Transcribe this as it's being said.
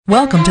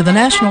Welcome to the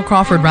National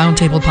Crawford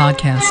Roundtable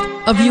Podcast,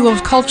 a view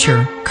of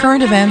culture,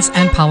 current events,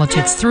 and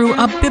politics through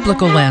a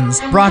biblical lens,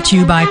 brought to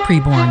you by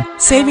Preborn,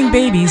 saving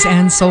babies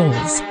and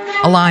souls.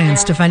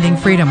 Alliance defending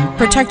freedom,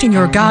 protecting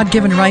your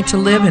God-given right to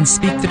live and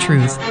speak the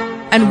truth.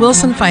 And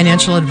Wilson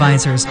Financial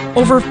Advisors,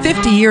 over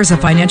 50 years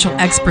of financial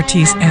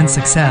expertise and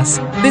success.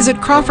 Visit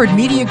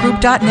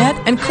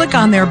crawfordmediagroup.net and click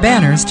on their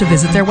banners to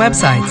visit their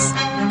websites.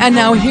 And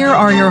now here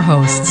are your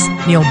hosts,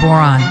 Neil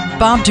Boron,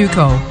 Bob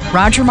Duco,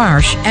 Roger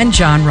Marsh, and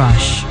John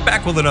Rush.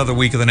 Back with another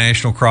week of the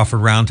National Crawford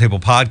Roundtable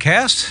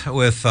Podcast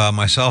with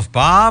myself,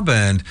 Bob,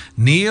 and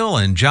Neil,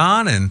 and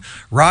John, and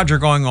Roger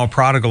going all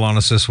prodigal on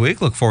us this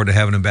week. Look forward to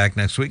having him back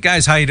next week.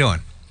 Guys, how you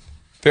doing?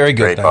 Very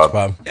good, thanks,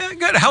 Bob. Yeah,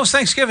 good. How's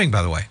Thanksgiving,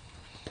 by the way?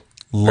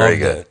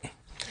 Loved it.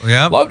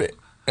 Yeah? Loved it.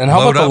 And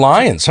how about the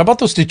Lions? How about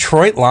those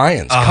Detroit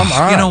Lions? Come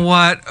on. You know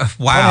what? Wow.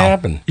 What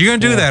happened? You're going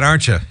to do that,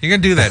 aren't you? You're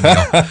going to do that,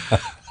 Neil.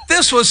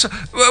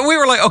 We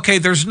were like, okay,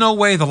 there's no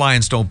way the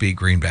Lions don't beat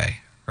Green Bay,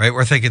 right?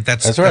 We're thinking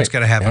that's going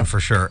to happen for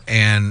sure.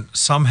 And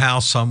somehow,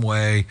 some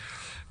way,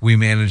 we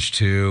managed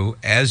to,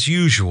 as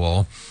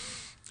usual,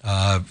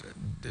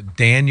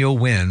 Daniel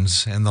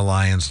wins and the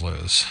Lions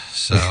lose.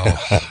 So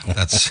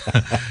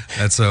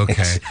that's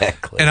okay.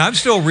 Exactly. And I'm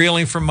still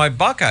reeling from my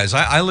Buckeyes.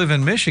 I live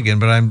in Michigan,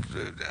 but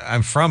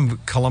I'm from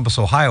Columbus,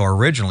 Ohio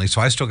originally, so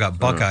I still got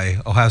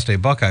Ohio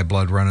State Buckeye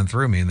blood running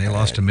through me, and they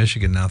lost to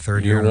Michigan now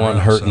third year in a row. You're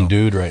one hurting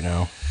dude right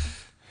now.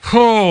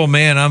 Oh,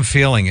 man, I'm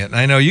feeling it.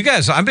 I know you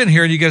guys, I've been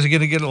hearing you guys are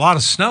going to get a lot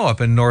of snow up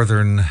in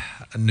northern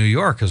New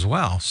York as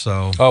well.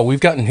 So we've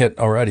gotten hit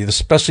already,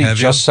 especially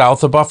just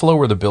south of Buffalo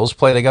where the Bills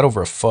play. They got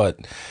over a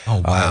foot.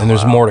 Oh, wow. And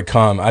there's more to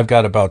come. I've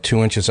got about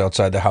 2 inches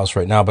outside the house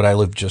right now, but I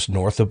live just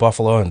north of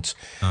Buffalo, and it's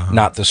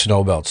not the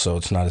snow belt, so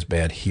it's not as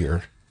bad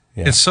here.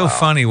 Yeah. It's so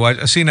funny.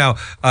 See, now,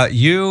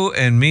 you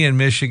and me in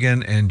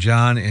Michigan and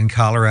John in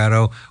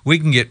Colorado, we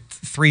can get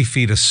 3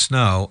 feet of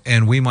snow,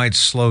 and we might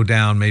slow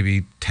down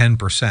maybe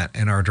 10%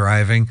 in our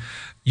driving.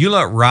 You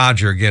let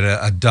Roger get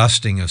a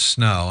dusting of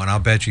snow, and I'll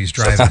bet you he's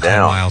driving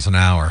 10 miles an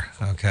hour.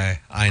 Okay,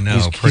 I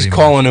know. He's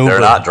calling Uber. They're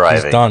not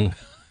driving. He's done.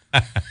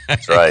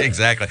 That's right.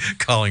 Exactly.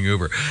 Calling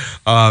Uber.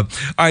 All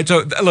right.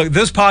 So, look,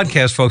 this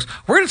podcast, folks,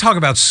 we're going to talk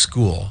about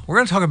school. We're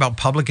going to talk about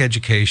public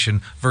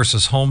education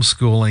versus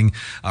homeschooling.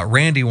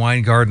 Randi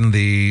Weingarten,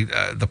 the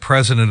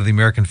president of the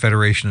American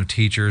Federation of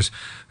Teachers,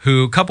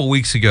 who a couple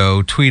weeks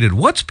ago tweeted,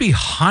 "What's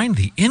behind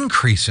the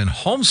increase in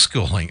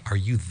homeschooling? Are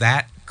you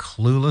that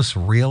clueless,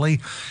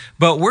 really?"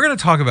 But we're going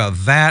to talk about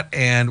that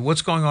and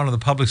what's going on in the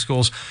public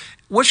schools.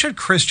 What should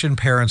Christian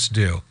parents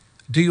do?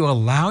 Do you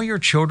allow your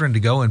children to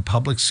go in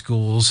public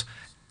schools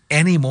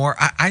anymore?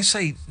 I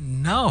say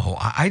no.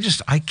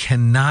 I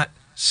cannot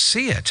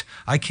see it.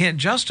 I can't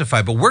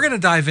justify. But we're going to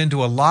dive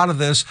into a lot of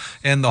this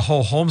and the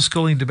whole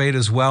homeschooling debate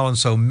as well. And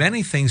so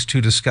many things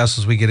to discuss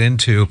as we get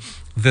into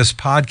this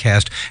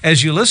podcast.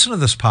 As you listen to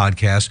this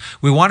podcast,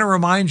 we want to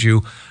remind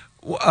you,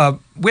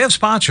 we have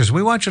sponsors.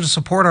 We want you to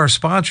support our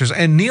sponsors.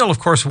 And Neil, of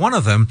course, one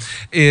of them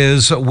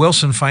is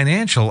Wilson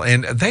Financial.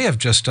 And they have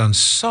just done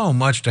so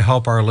much to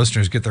help our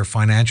listeners get their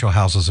financial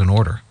houses in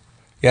order.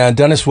 Yeah,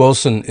 Dennis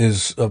Wilson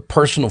is a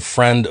personal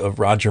friend of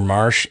Roger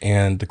Marsh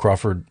and the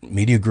Crawford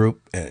Media Group,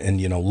 and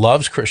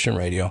loves Christian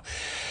radio,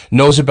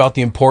 knows about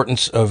the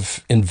importance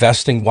of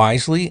investing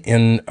wisely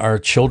in our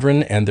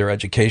children and their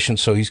education.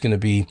 So he's going to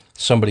be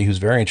somebody who's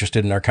very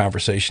interested in our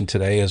conversation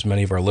today, as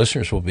many of our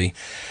listeners will be.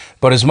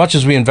 But as much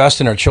as we invest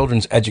in our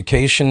children's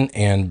education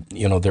and,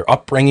 their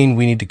upbringing,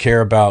 we need to care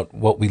about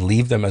what we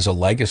leave them as a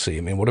legacy.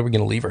 I mean, what are we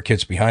going to leave our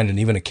kids behind? And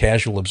even a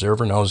casual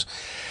observer knows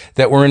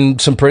that we're in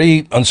some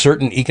pretty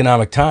uncertain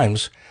economic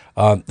times.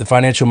 The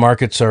financial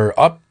markets are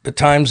up at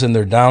times and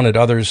they're down at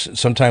others,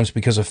 sometimes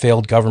because of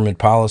failed government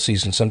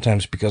policies and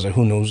sometimes because of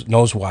who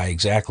knows why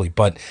exactly.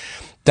 But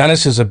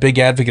Dennis is a big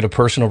advocate of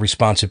personal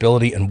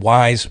responsibility and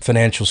wise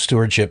financial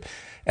stewardship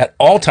at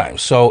all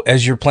times. So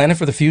as you're planning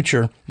for the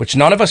future, which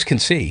none of us can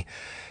see,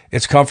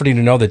 it's comforting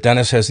to know that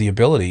Dennis has the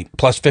ability,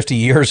 plus 50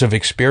 years of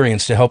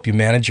experience, to help you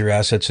manage your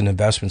assets and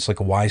investments like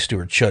a wise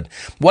steward should.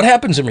 What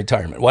happens in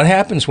retirement? What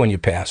happens when you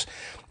pass?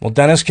 Well,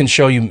 Dennis can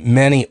show you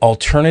many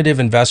alternative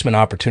investment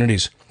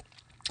opportunities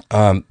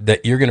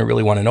that you're going to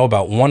really want to know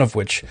about, one of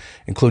which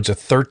includes a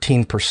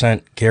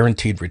 13%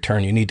 guaranteed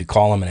return. You need to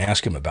call him and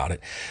ask him about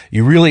it.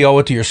 You really owe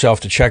it to yourself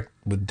to check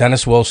with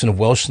Dennis Wilson of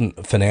Wilson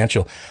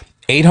Financial.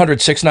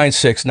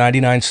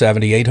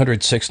 800-696-9970,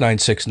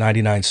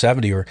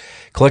 800-696-9970, or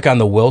click on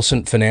the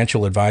Wilson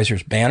Financial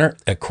Advisors banner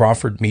at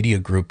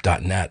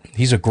crawfordmediagroup.net.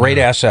 He's a great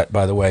asset,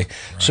 by the way,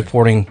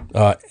 supporting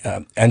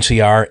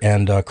NCR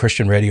and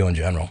Christian radio in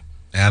general.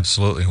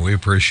 Absolutely. We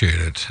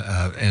appreciate it.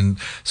 And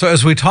so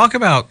as we talk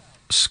about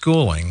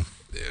schooling,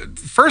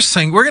 first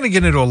thing, we're going to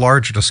get into a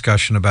larger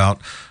discussion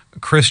about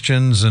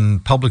Christians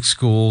and public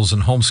schools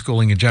and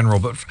homeschooling in general.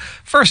 But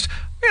first,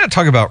 we're going to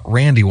talk about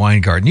Randi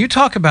Weingarten. You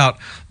talk about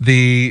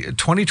the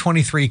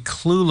 2023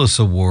 Clueless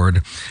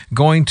Award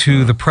going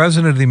to the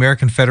president of the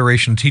American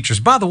Federation of Teachers.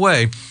 By the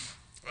way,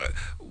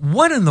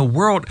 what in the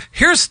world?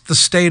 Here's the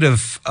state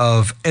of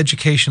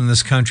education in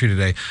this country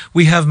today.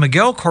 We have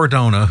Miguel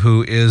Cardona,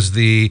 who is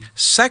the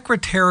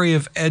Secretary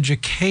of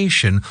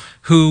Education,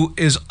 who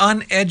is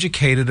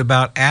uneducated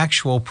about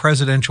actual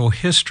presidential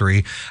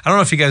history. I don't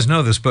know if you guys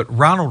know this, but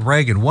Ronald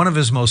Reagan, one of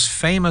his most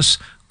famous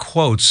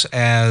quotes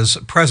as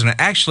president,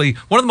 actually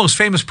one of the most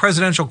famous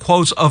presidential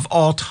quotes of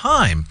all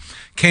time,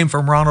 came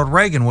from Ronald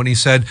Reagan when he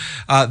said,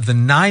 the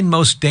 9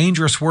 most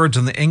dangerous words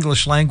in the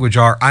English language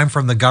are, I'm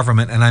from the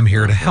government and I'm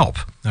here to help.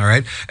 All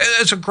right.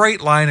 It's a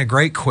great line, a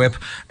great quip.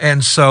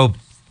 And so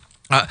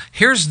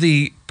here's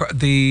the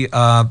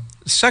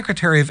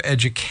Secretary of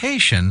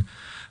Education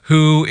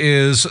who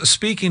is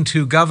speaking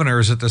to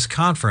governors at this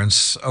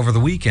conference over the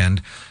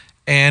weekend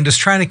and is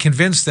trying to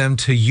convince them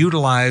to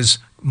utilize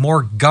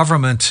more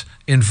government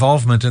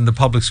involvement in the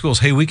public schools.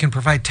 Hey, we can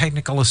provide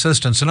technical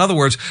assistance. In other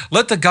words,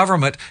 let the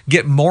government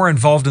get more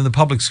involved in the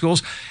public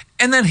schools.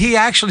 And then he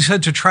actually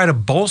said to try to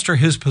bolster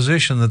his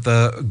position that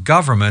the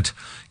government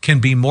can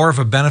be more of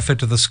a benefit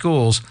to the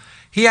schools.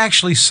 He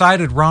actually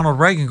cited Ronald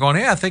Reagan going,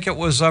 yeah, I think it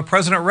was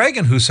President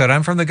Reagan who said,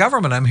 I'm from the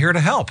government, I'm here to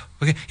help.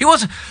 Okay,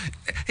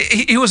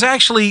 he was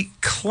actually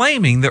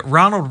claiming that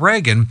Ronald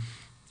Reagan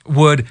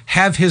would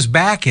have his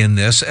back in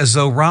this, as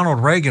though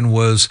Ronald Reagan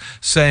was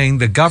saying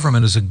the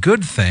government is a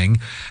good thing.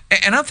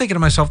 And I'm thinking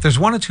to myself, there's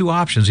one of two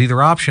options.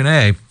 Either option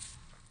A,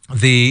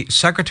 the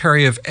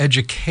Secretary of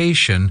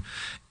Education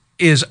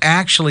is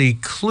actually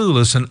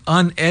clueless and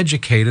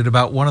uneducated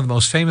about one of the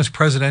most famous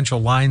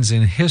presidential lines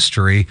in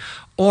history,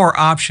 or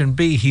option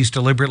B, he's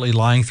deliberately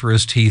lying through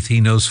his teeth. He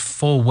knows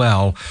full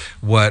well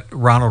what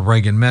Ronald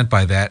Reagan meant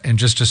by that and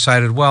just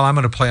decided, well, I'm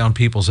going to play on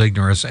people's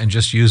ignorance and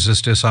just use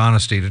this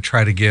dishonesty to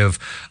try to give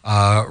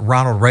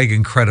Ronald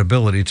Reagan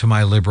credibility to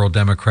my liberal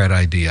Democrat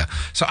idea.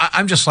 So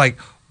I'm just like,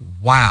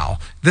 wow,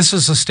 this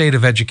is the state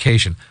of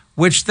education,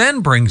 which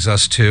then brings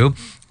us to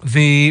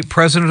the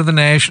president of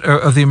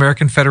the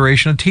American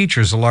Federation of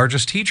Teachers, the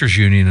largest teachers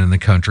union in the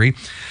country.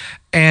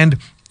 And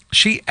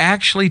she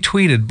actually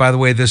tweeted, by the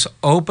way, this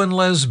open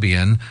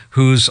lesbian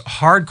who's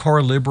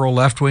hardcore liberal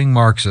left-wing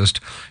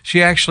Marxist,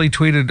 she actually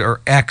tweeted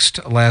or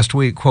X'd last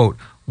week, quote,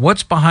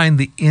 what's behind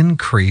the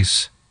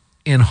increase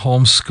in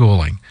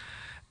homeschooling?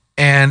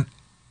 And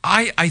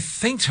I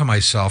think to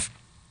myself,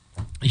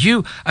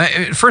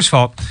 first of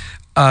all,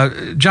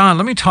 John,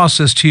 let me toss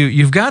this to you.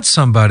 You've got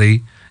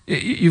somebody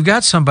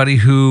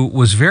who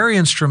was very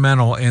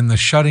instrumental in the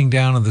shutting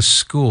down of the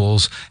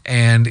schools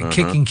and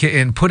kicking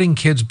and putting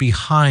kids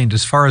behind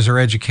as far as their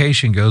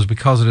education goes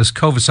because of this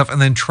COVID stuff,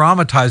 and then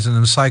traumatizing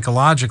them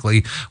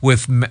psychologically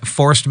with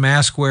forced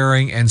mask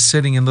wearing and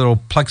sitting in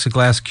little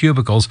plexiglass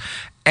cubicles.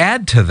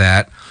 Add to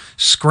that,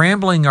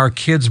 scrambling our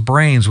kids'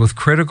 brains with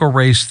critical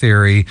race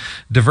theory,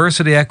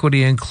 diversity,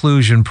 equity,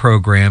 inclusion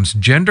programs,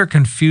 gender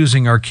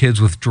confusing our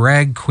kids with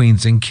drag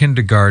queens in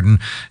kindergarten,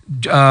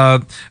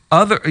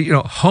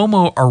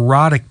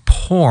 homoerotic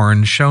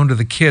porn shown to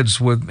the kids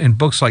in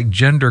books like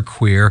Gender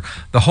Queer,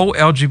 the whole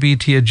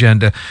LGBT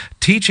agenda,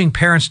 teaching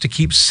kids to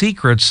keep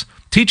secrets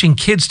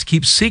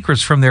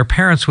from their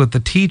parents with the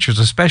teachers,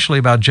 especially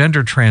about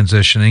gender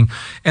transitioning,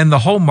 and the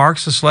whole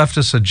Marxist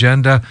leftist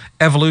agenda,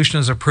 evolution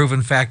is a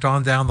proven fact,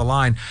 on down the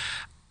line.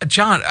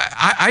 John,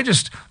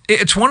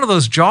 it's one of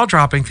those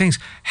jaw-dropping things.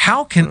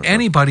 How can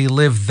anybody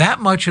live that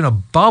much in a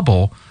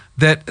bubble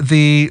that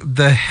the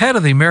head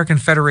of the American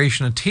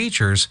Federation of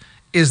Teachers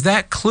is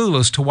that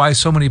clueless to why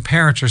so many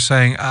parents are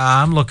saying,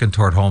 I'm looking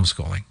toward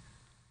homeschooling?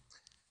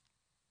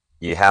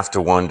 You have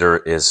to wonder,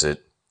 is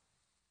it,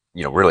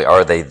 really,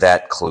 are they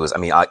that clueless? I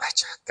mean,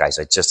 guys,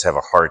 I just have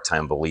a hard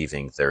time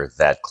believing they're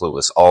that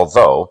clueless.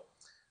 Although,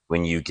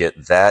 when you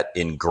get that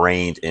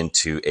ingrained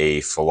into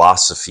a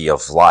philosophy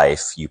of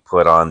life, you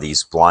put on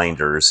these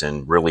blinders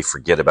and really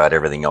forget about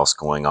everything else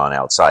going on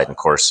outside. And of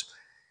course,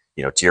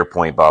 to your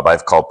point, Bob,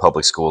 I've called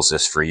public schools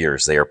this for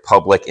years. They are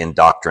public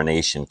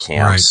indoctrination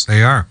camps. Right,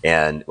 they are.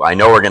 And I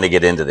know we're going to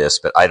get into this,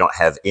 but I don't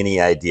have any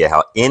idea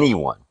how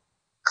anyone,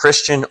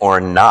 Christian or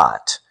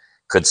not,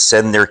 could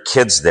send their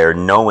kids there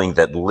knowing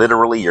that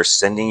literally you're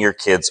sending your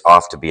kids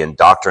off to be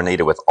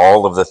indoctrinated with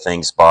all of the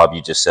things, Bob,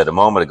 you just said a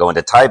moment ago. And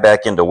to tie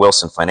back into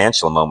Wilson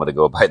Financial a moment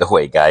ago, by the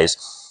way, guys,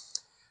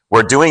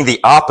 we're doing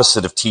the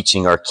opposite of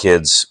teaching our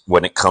kids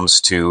when it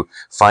comes to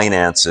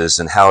finances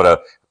and how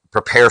to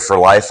prepare for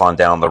life on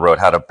down the road,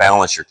 how to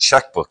balance your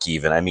checkbook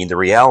even. I mean, the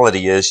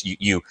reality is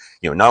you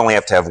not only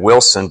have to have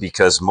Wilson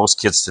because most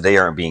kids today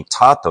aren't being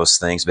taught those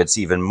things, but it's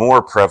even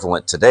more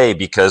prevalent today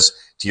because,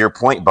 to your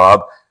point,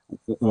 Bob,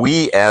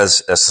 we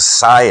as a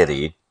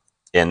society,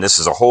 and this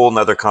is a whole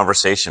nother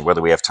conversation,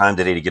 whether we have time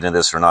today to get into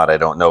this or not, I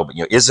don't know, but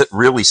is it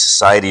really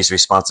society's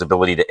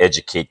responsibility to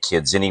educate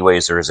kids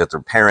anyways, or is it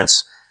their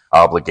parents'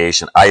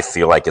 obligation? I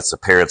feel like it's the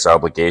parents'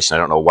 obligation. I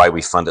don't know why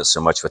we fund it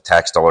so much with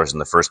tax dollars in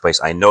the first place.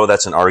 I know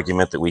that's an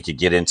argument that we could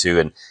get into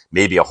and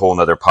maybe a whole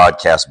nother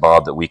podcast,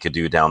 Bob, that we could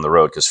do down the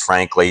road, because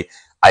frankly,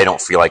 I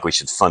don't feel like we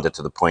should fund it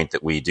to the point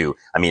that we do.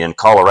 I mean, in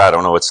Colorado, I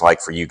don't know what it's like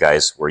for you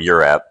guys where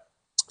you're at,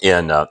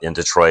 in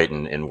Detroit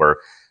and where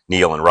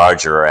Neil and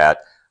Roger are at.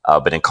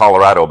 But in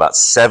Colorado, about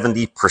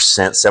 70%,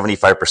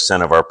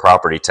 75% of our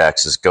property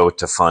taxes go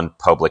to fund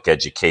public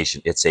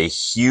education. It's a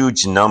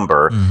huge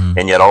number,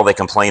 and yet all they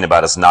complain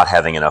about is not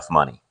having enough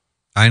money.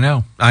 I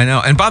know.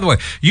 And by the way,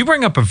 you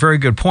bring up a very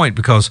good point,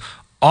 because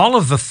all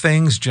of the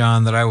things,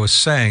 John, that I was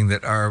saying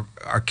that our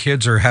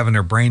kids are having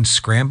their brains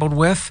scrambled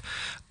with,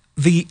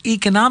 the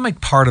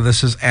economic part of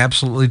this is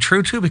absolutely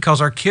true too,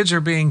 because our kids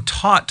are being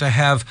taught to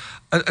have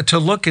to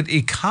look at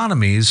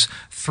economies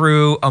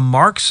through a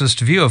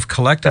Marxist view of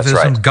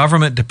collectivism,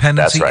 government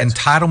dependency,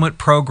 entitlement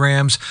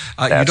programs.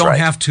 You don't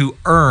have to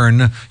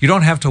earn, you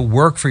don't have to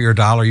work for your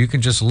dollar. You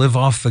can just live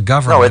off the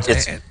government.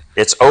 No,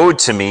 it's owed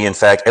to me. In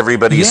fact,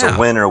 everybody's a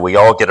winner. We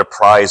all get a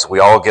prize. We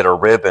all get a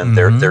ribbon.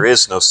 There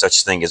is no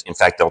such thing as, in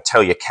fact, they'll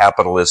tell you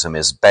capitalism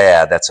is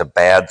bad. That's a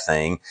bad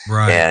thing.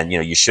 Right. And,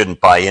 you shouldn't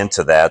buy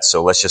into that.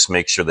 So let's just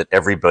make sure that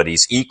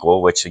everybody's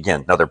equal, which,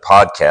 again, another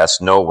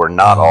podcast. No, we're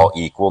not all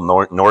equal,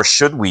 nor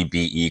should we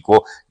be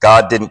equal.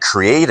 God didn't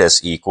create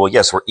us equal.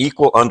 Yes, we're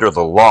equal under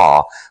the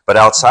law. But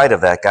outside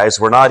of that, guys,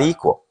 we're not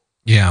equal.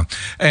 Yeah.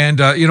 And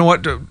you know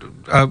what?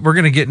 We're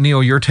going to get,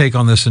 Neil, your take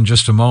on this in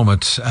just a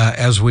moment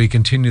as we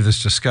continue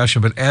this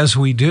discussion. But as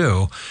we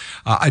do,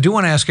 I do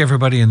want to ask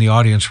everybody in the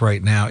audience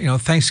right now,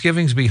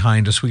 Thanksgiving's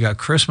behind us. We got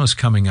Christmas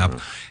coming up.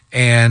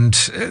 And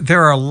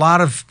there are a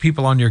lot of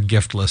people on your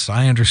gift list.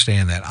 I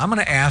understand that. I'm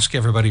going to ask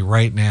everybody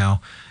right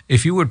now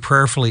if you would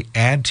prayerfully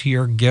add to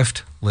your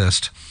gift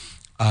list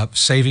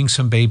saving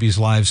some babies'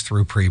 lives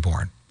through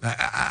preborn.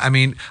 I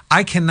mean,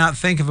 I cannot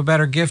think of a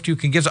better gift you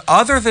can give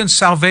other than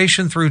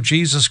salvation through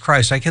Jesus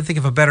Christ. I can't think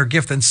of a better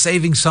gift than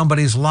saving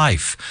somebody's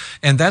life.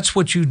 And that's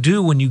what you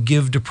do when you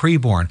give to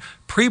preborn.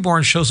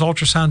 Preborn shows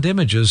ultrasound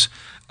images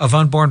of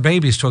unborn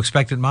babies to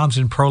expectant moms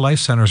in pro-life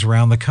centers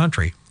around the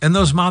country. And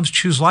those moms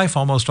choose life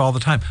almost all the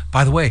time.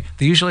 By the way,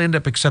 they usually end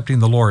up accepting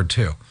the Lord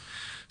too.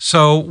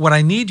 So what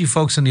I need you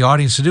folks in the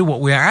audience to do, what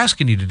we are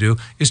asking you to do,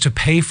 is to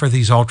pay for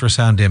these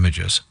ultrasound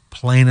images.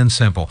 Plain and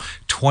simple.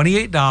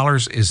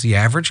 $28 is the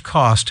average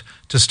cost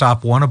to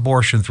stop one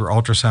abortion through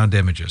ultrasound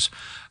images.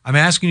 I'm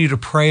asking you to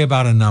pray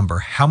about a number.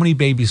 How many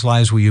babies'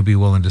 lives will you be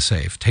willing to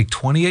save? Take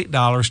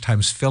 $28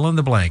 times fill in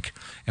the blank,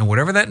 and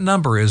whatever that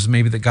number is,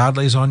 maybe that God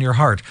lays on your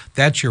heart,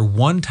 that's your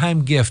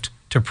one-time gift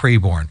to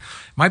preborn.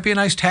 Might be a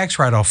nice tax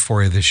write-off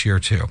for you this year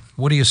too.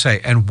 What do you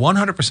say? And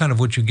 100% of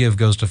what you give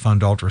goes to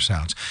fund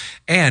ultrasounds.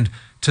 And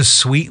to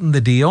sweeten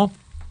the deal,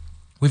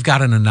 we've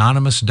got an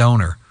anonymous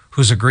donor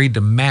who's agreed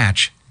to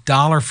match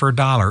dollar for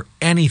dollar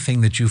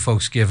anything that you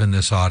folks give in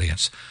this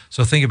audience.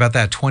 So think about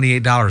that.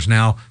 $28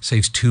 now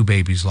saves 2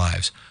 babies'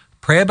 lives.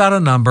 Pray about a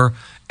number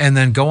and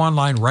then go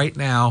online right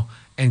now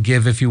and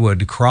give, if you would,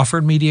 to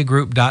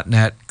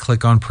crawfordmediagroup.net,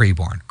 click on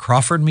preborn.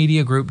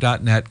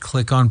 crawfordmediagroup.net,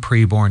 click on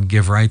preborn,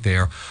 give right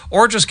there.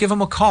 Or just give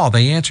them a call.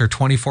 They answer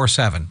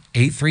 24/7,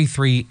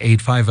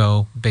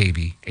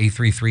 833-850-BABY,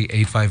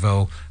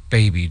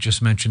 833-850-BABY.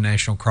 Just mention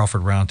National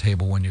Crawford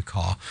Roundtable when you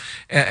call.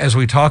 As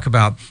we talk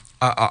about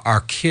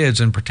our kids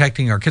and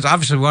protecting our kids,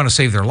 obviously we want to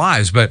save their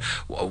lives, but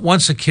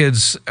once the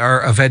kids are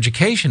of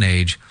education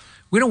age,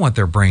 we don't want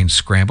their brains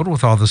scrambled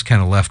with all this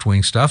kind of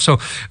left-wing stuff. So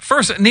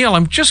first, Neil,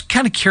 I'm just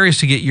kind of curious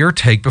to get your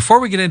take before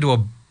we get into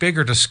a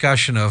bigger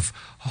discussion of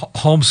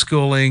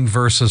homeschooling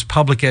versus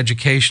public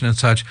education and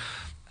such.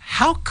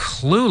 How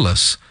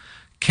clueless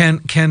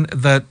can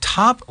the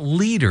top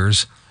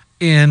leaders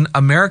in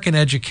American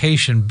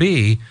education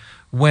be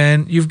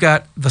when you've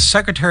got the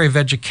Secretary of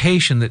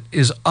Education that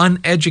is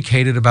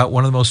uneducated about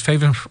one of the most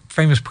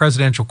famous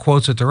presidential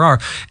quotes that there are,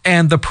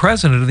 and the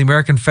president of the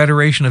American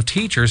Federation of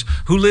Teachers,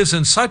 who lives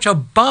in such a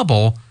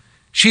bubble,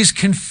 she's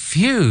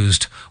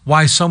confused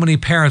why so many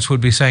parents would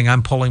be saying,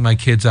 I'm pulling my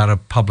kids out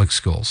of public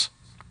schools?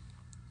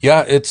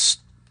 Yeah, it's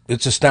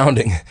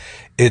astounding.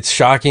 It's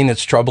shocking.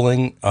 It's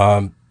troubling.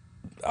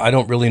 I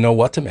don't really know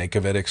what to make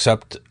of it,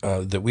 except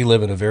that we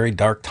live in a very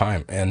dark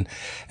time. And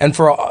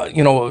for,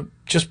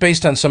 just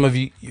based on some of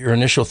your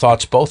initial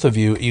thoughts, both of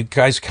you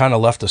guys kind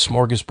of left a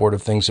smorgasbord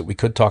of things that we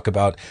could talk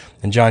about.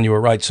 And John, you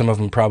were right. Some of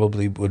them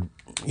probably would,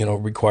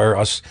 require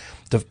us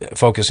to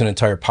focus an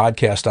entire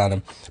podcast on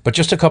them. But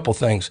just a couple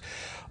things.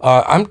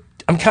 I'm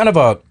kind of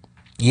a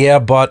yeah,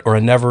 but, or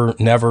a never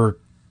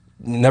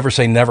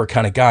say never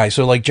kind of guy.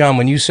 So like John,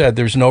 when you said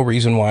there's no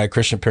reason why a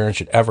Christian parent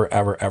should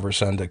ever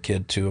send a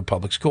kid to a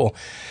public school.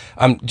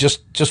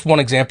 Just one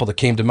example that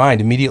came to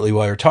mind immediately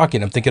while you're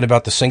talking. I'm thinking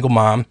about the single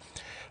mom.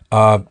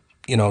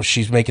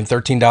 She's making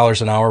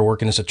 $13 an hour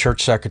working as a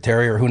church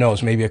secretary, or who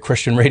knows, maybe a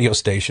Christian radio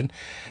station.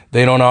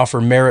 They don't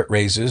offer merit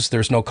raises.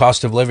 There's no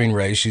cost of living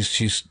raise.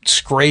 She's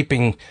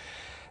scraping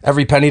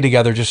every penny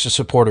together just to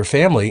support her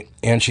family.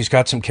 And she's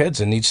got some kids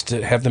and needs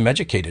to have them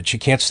educated. She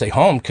can't stay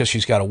home because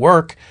she's got to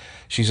work.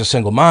 She's a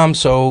single mom,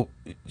 so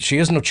she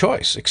has no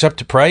choice except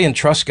to pray and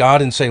trust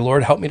God and say,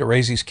 Lord, help me to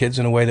raise these kids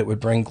in a way that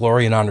would bring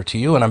glory and honor to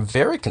you. And I'm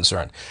very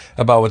concerned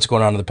about what's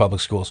going on in the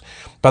public schools.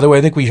 By the way,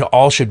 I think we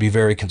all should be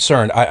very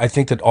concerned. I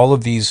think that all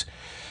of these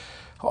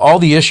all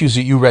the issues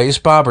that you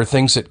raised, Bob, are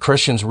things that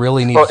Christians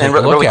really need to take a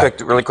look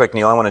at. Really quick,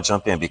 Neil, I want to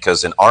jump in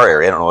because in our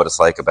area, I don't know what it's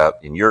like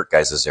about in your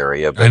guys'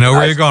 area, but I know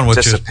where you're going with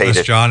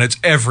this, John. It's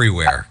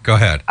everywhere. Go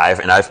ahead.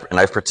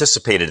 I've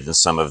participated in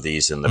some of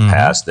these in the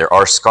past. There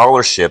are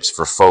scholarships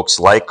for folks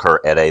like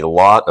her at a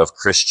lot of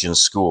Christian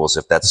schools.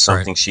 If that's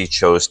something she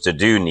chose to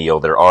do, Neil,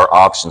 there are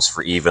options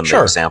for even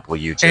the example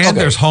you just and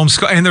there's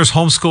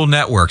homeschool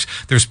networks.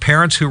 There's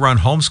parents who run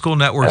homeschool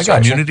networks,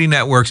 community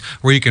networks,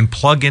 where you can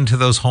plug into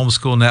those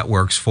homeschool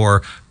networks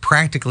for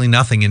practically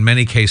nothing, in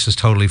many cases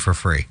totally for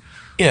free.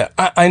 Yeah,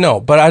 I know,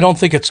 but I don't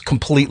think it's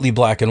completely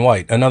black and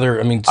white.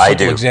 I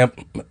do.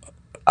 Example.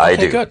 I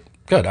do.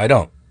 Good. I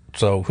don't.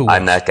 So who?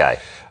 I'm that guy.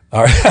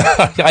 All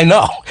right. I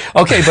know.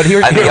 Okay, but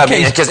here's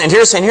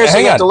here's how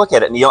you have to look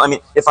at it, Neil. I mean,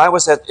 if I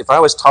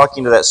was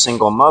talking to that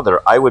single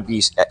mother, I would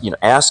be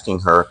asking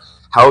her,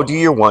 how do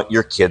you want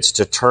your kids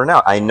to turn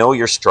out? I know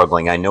you're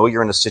struggling. I know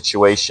you're in a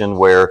situation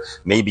where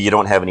maybe you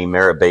don't have any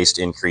merit-based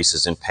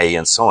increases in pay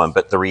and so on.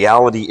 But the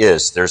reality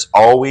is there's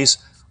always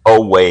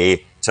a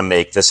way to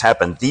make this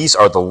happen. These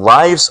are the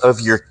lives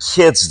of your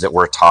kids that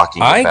we're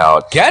talking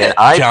about. I get it,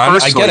 and John. I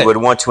personally would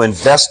want to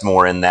invest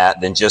more in that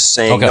than just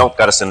saying, nope,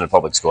 got to send it to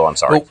public school. I'm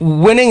sorry. Well,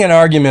 winning an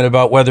argument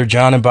about whether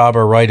John and Bob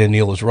are right and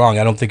Neil is wrong,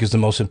 I don't think is the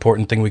most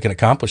important thing we can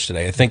accomplish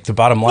today. I think the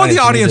bottom line is...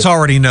 Well, the audience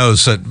already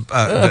knows that,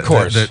 of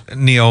course. that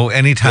Neil,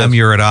 anytime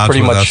you're at odds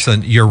with us,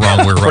 then you're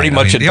wrong, we're right. Pretty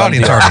much the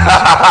audience already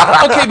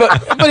knows.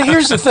 Okay, but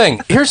here's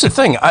the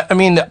thing.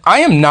 I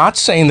am not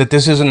saying that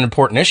this isn't an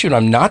important issue, and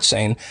I'm not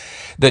saying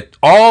that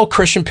all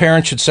Christian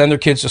parents should send their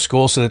kids to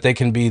school so that they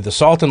can be the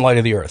salt and light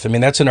of the earth. I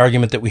mean, that's an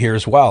argument that we hear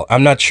as well.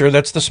 I'm not sure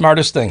that's the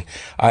smartest thing.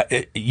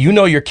 You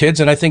know your kids,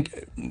 and I think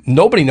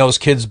nobody knows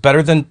kids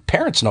better than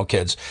parents know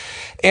kids.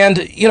 And,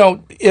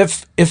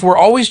 if we're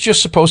always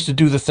just supposed to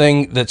do the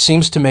thing that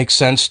seems to make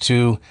sense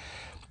to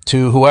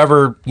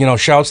whoever,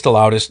 shouts the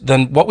loudest,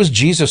 then what was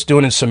Jesus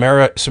doing in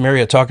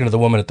Samaria talking to the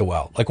woman at the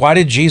well? Like, why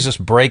did Jesus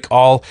break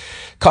all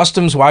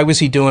customs? Why was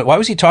he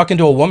talking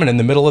to a woman in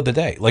the middle of the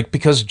day? Like,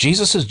 because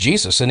Jesus is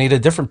Jesus and he had a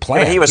different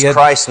plan. He was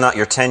Christ, not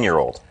your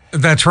 10-year-old.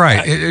 That's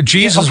right.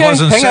 Jesus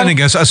wasn't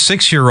sending us a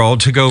 6-year-old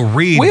to go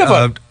read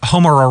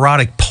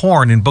homoerotic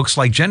porn in books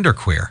like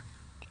Genderqueer.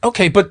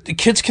 Okay, but the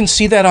kids can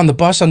see that on the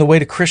bus on the way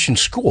to Christian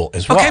school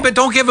as well. Okay, but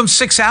don't give them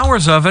 6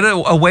 hours of it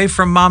away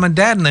from mom and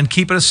dad and then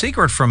keep it a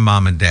secret from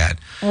mom and dad.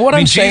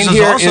 Jesus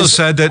also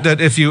said that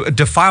if you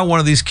defile one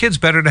of these kids,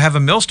 better to have a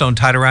millstone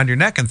tied around your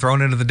neck and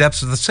thrown into the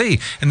depths of the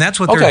sea. And that's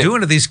what they're doing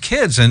to these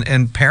kids,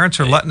 and parents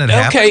are letting it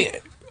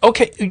happen.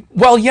 Okay.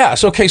 Well,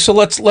 yes. Okay. So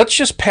let's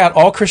just pat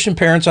all Christian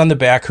parents on the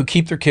back who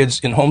keep their kids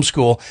in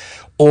homeschool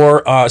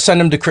or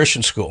send them to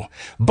Christian school,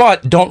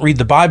 but don't read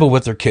the Bible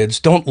with their kids,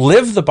 don't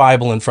live the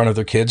Bible in front of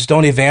their kids,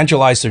 don't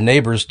evangelize their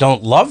neighbors,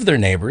 don't love their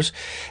neighbors.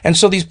 And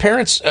so these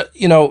parents,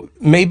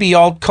 may be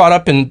all caught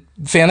up in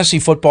fantasy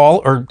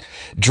football or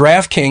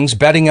DraftKings,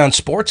 betting on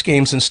sports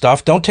games and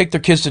stuff, don't take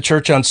their kids to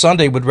church on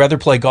Sunday, would rather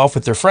play golf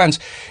with their friends,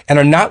 and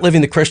are not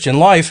living the Christian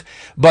life,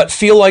 but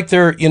feel like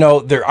they're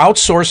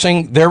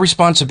outsourcing their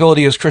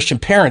responsibility as Christian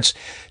parents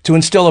to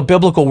instill a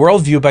biblical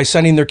worldview by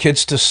sending their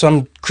kids to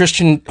some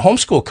Christian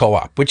homeschool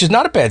co-op, which is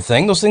not a bad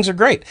thing. Those things are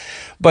great.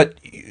 But,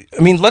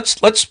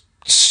 let's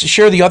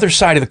share the other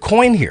side of the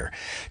coin here.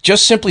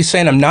 Just simply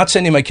saying I'm not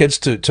sending my kids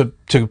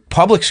to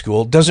public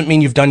school doesn't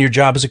mean you've done your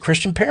job as a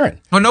Christian parent.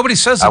 Well, nobody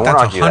says that's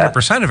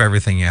 100% of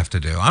everything you have to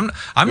do. I'm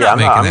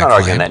not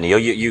arguing that, Neil.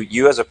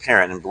 You as a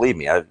parent, and believe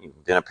me, I've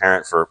been a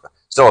parent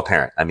still a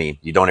parent. I mean,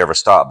 you don't ever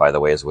stop, by the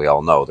way, as we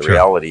all know. The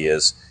reality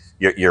is,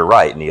 you're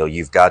right, Neil.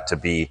 You've got to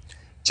be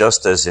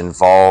just as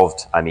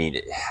involved. I mean,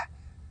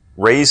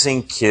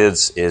 raising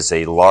kids is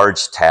a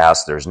large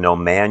task. There's no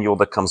manual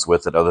that comes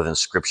with it other than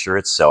Scripture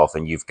itself,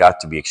 and you've got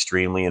to be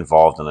extremely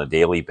involved on a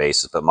daily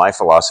basis. But my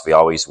philosophy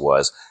always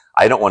was,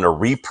 I don't want to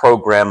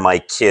reprogram my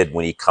kid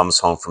when he comes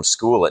home from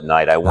school at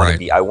night. I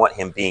want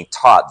him being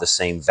taught the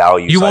same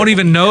values. You won't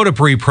even know to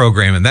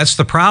reprogram him. That's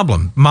the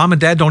problem. Mom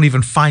and dad don't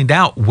even find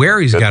out where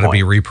he's got to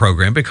be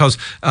reprogrammed because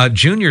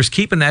Junior's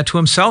keeping that to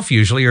himself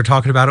usually, or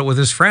talking about it with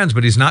his friends,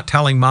 but he's not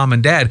telling mom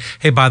and dad,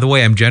 hey, by the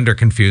way, I'm gender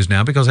confused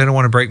now because they don't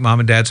want to break mom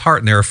and dad's heart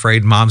and they're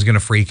afraid mom's going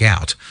to freak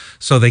out.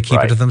 So they keep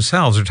it to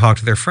themselves or talk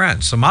to their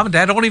friends. So mom and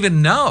dad don't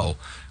even know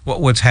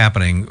what's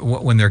happening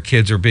when their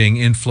kids are being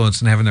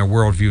influenced and having their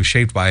worldview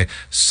shaped by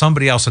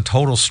somebody else, a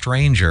total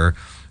stranger,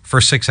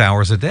 for 6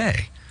 hours a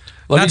day.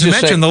 Not to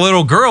mention the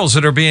little girls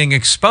that are being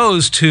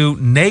exposed to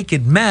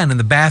naked men in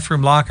the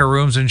bathroom, locker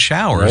rooms, and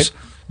showers.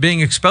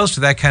 Being exposed to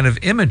that kind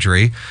of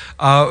imagery.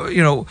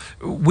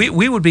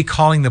 We would be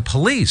calling the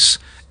police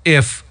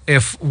if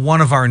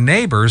one of our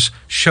neighbors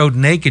showed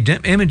naked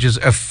images,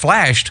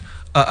 flashed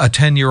a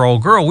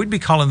 10-year-old girl. We'd be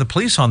calling the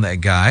police on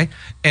that guy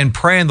and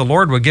praying the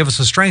Lord would give us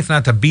the strength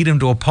not to beat him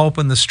to a pulp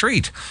in the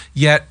street.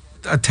 Yet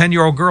a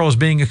 10-year-old girl is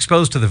being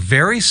exposed to the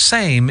very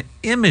same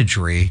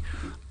imagery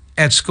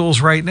at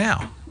schools right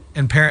now.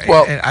 And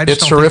Well, I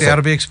just don't think they ought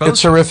to be exposed.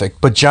 It's horrific.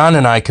 But John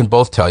and I can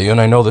both tell you, and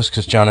I know this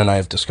because John and I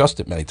have discussed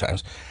it many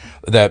times,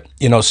 that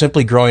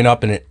simply growing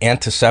up in an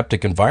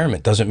antiseptic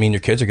environment doesn't mean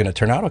your kids are going to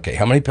turn out okay.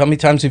 How many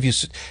times have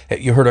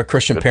you heard a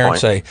Christian parent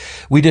say,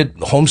 "We did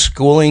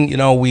homeschooling.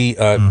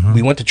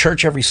 We went to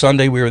church every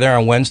Sunday. We were there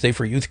on Wednesday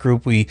for youth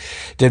group. We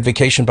did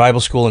vacation Bible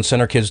school and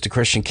sent our kids to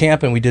Christian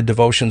camp, and we did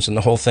devotions and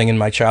the whole thing. And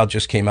my child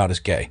just came out as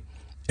gay."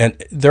 And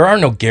there are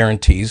no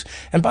guarantees.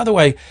 And by the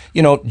way,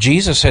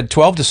 Jesus had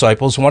 12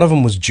 disciples. One of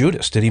them was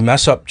Judas. Did he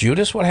mess up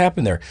Judas? What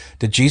happened there?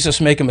 Did Jesus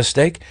make a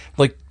mistake?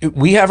 Like,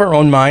 we have our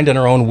own mind and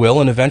our own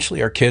will, and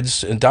eventually our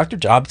kids, and Dr.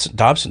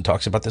 Dobson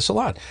talks about this a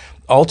lot.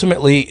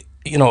 Ultimately,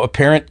 a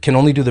parent can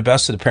only do the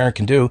best that a parent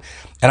can do.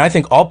 And I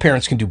think all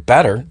parents can do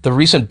better. The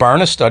recent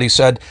Barna study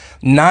said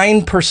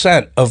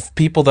 9% of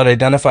people that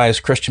identify as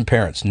Christian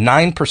parents,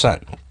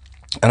 9%.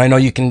 And I know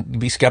you can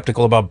be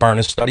skeptical about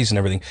Barna's studies and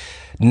everything.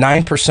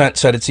 9%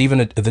 said it's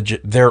even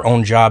their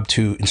own job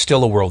to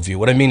instill a worldview.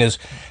 What I mean is,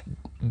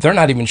 they're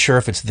not even sure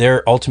if it's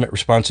their ultimate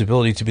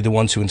responsibility to be the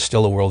ones who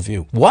instill a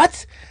worldview.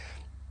 What?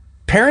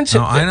 Parents?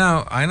 No,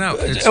 I know.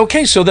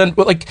 Okay, so then,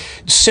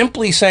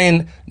 simply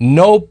saying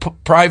no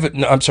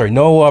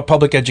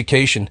public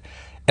education,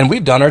 and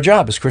we've done our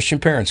job as Christian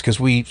parents because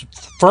we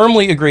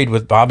firmly agreed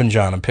with Bob and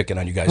John. I'm picking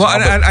on you guys. Well,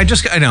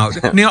 I know,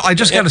 Neil. I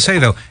just got to say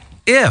though.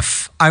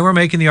 If I were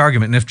making the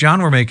argument, and if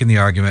John were making the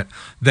argument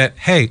that,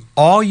 hey,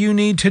 all you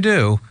need to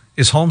do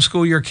is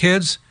homeschool your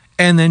kids,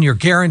 and then you're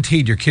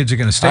guaranteed your kids are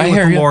going to stay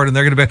with the Lord and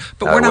they're going to be.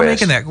 But we're not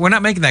making that. We're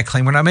not making that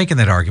claim. We're not making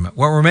that argument.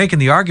 What we're making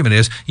the argument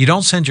is you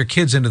don't send your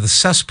kids into the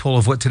cesspool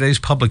of what today's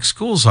public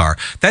schools are.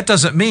 That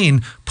doesn't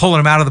mean pulling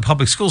them out of the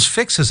public schools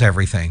fixes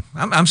everything.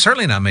 I'm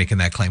certainly not making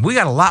that claim. We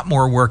got a lot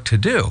more work to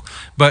do.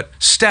 But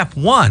step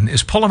one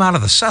is pull them out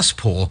of the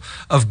cesspool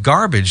of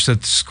garbage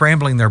that's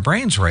scrambling their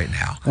brains right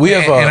now.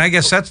 And I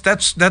guess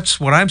that's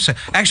what I'm saying.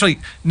 Actually,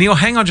 Neil,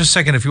 hang on just a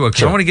second if you would, because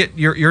sure. I want to get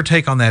your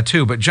take on that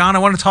too. But John, I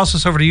want to toss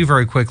this over to you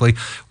very quickly.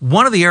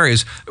 One of the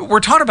areas we're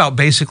talking about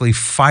basically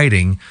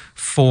fighting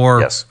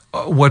for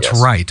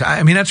what's right.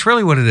 I mean, that's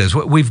really what it is.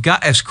 We've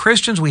got, as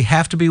Christians, we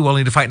have to be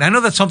willing to fight. And I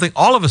know that's something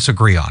all of us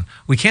agree on.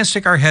 We can't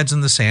stick our heads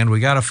in the sand. We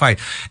got to fight.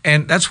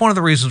 And that's one of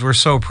the reasons we're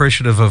so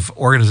appreciative of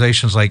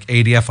organizations like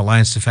ADF,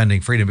 Alliance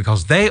Defending Freedom,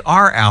 because they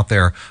are out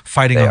there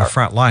fighting on the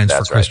front lines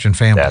for Christian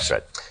families. That's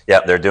right. Yeah,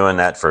 they're doing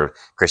that for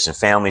Christian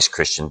families,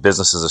 Christian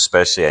businesses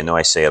especially. I know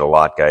I say it a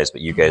lot, guys, but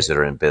you guys that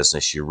are in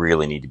business, you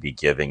really need to be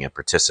giving and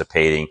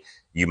participating.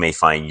 You may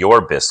find your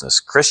business,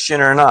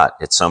 Christian or not,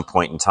 at some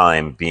point in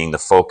time being the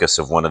focus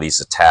of one of these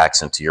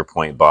attacks. And to your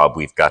point, Bob,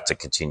 we've got to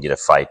continue to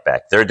fight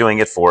back. They're doing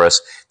it for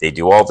us. They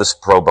do all this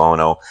pro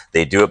bono.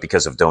 They do it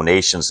because of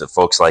donations that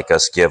folks like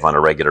us give on a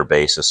regular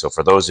basis. So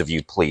for those of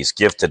you, please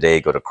give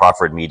today. Go to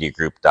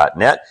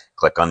crawfordmediagroup.net,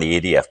 click on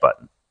the ADF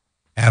button.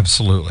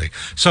 Absolutely.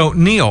 So,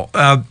 Neil,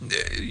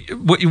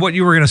 what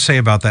you were going to say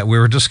about that, we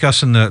were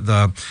discussing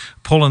the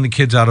pulling the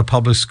kids out of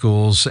public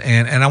schools,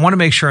 and I want to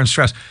make sure and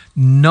stress,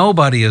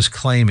 nobody is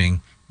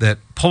claiming that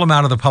pull them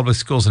out of the public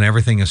schools and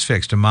everything is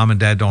fixed and mom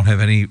and dad don't have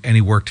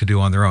any work to do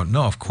on their own.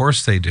 No, of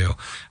course they do.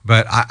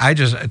 But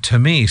to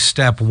me,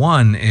 step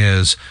one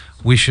is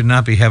we should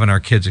not be having our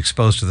kids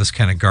exposed to this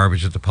kind of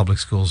garbage that the public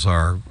schools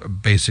are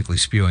basically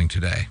spewing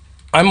today.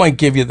 I might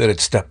give you that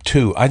it's step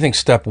two. I think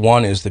step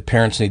one is that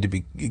parents need to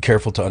be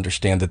careful to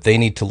understand that they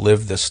need to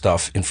live this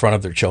stuff in front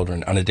of their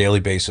children on a daily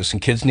basis.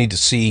 And kids need to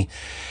see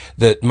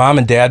that mom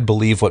and dad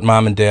believe what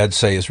mom and dad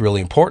say is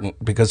really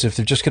important. Because if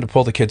they're just going to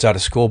pull the kids out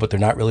of school, but they're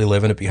not really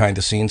living it behind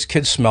the scenes,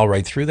 kids smell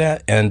right through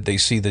that. And they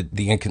see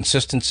the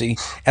inconsistency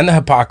and the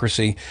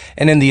hypocrisy.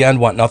 And in the end,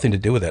 want nothing to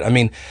do with it. I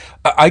mean,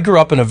 I grew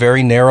up in a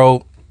very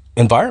narrow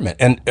environment.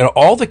 And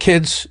all the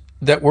kids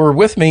that were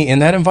with me in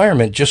that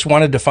environment just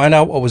wanted to find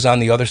out what was on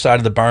the other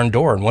side of the barn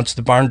door. And once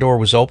the barn door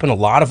was open, a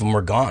lot of them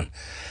were gone.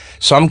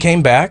 Some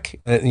came back.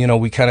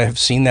 We kind of have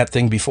seen that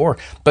thing before.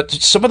 But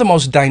some of the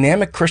most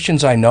dynamic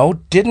Christians I know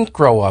didn't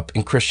grow up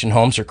in Christian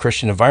homes or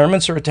Christian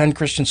environments or attend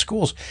Christian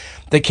schools.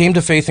 They came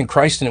to faith in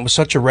Christ, and it was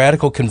such a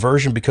radical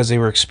conversion because they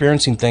were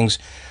experiencing things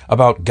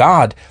about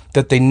God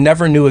that they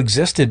never knew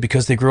existed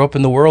because they grew up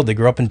in the world. They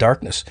grew up in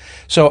darkness.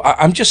 So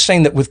I'm just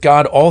saying that with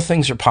God, all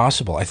things are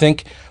possible. I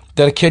think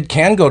that a kid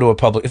can go to a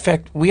public. In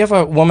fact, we have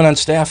a woman on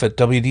staff at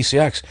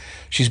WDCX.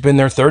 She's been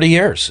there 30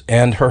 years,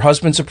 and her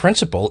husband's a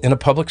principal in a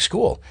public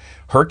school.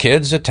 Her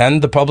kids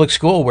attend the public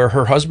school where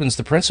her husband's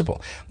the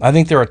principal. I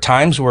think there are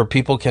times where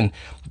people can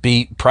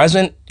be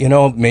present.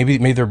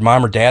 Maybe their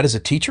mom or dad is a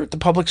teacher at the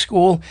public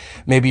school.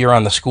 Maybe you're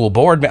on the school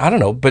board. I don't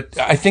know. But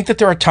I think that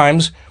there are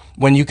times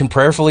when you can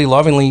prayerfully,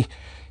 lovingly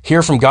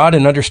hear from God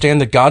and understand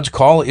that God's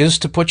call is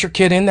to put your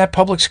kid in that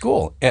public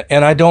school.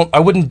 And I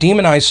wouldn't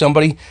demonize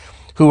somebody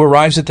who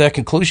arrives at that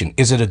conclusion.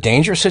 Is it a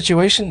dangerous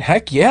situation?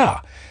 Heck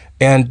yeah.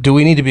 And do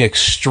we need to be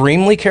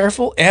extremely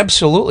careful?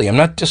 Absolutely. I'm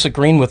not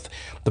disagreeing with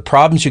the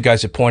problems you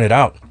guys have pointed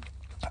out.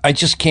 I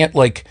just can't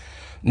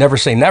never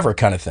say never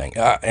kind of thing.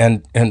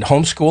 And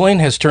homeschooling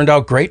has turned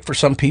out great for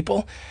some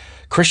people.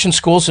 Christian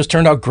schools has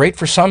turned out great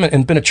for some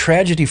and been a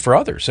tragedy for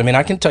others. I mean,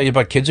 I can tell you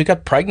about kids who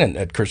got pregnant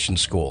at Christian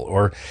school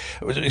or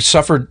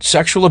suffered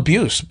sexual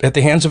abuse at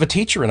the hands of a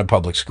teacher in a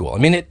public school. I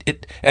mean,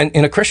 and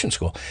in a Christian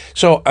school.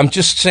 So I'm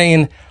just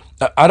saying,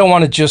 I don't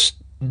want to just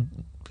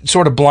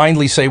sort of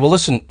blindly say, well,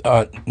 listen,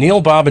 Neil,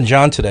 Bob, and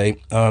John today,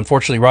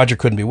 unfortunately Roger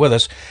couldn't be with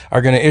us,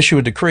 are going to issue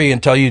a decree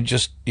and tell you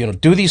just,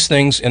 do these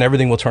things and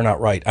everything will turn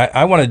out right.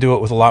 I want to do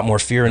it with a lot more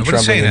fear and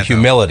trembling and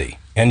humility.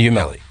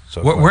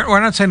 So we're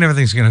not saying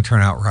everything's going to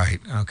turn out right,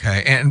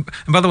 okay? And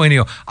by the way,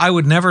 Neil, I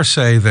would never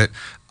say that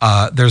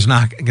there's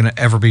not going to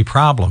ever be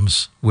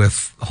problems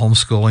with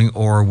homeschooling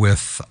or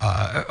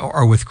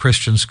with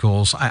Christian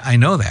schools. I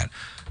know that.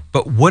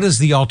 But what is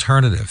the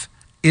alternative?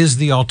 Is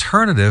the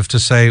alternative to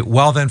say,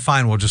 well, then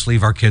fine, we'll just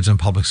leave our kids in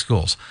public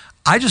schools?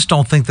 I just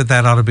don't think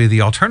that ought to be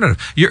the alternative.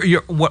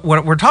 What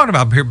we're talking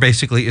about here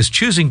basically is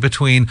choosing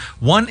between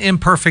one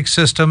imperfect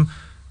system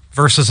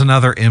versus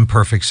another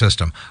imperfect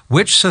system.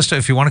 Which system,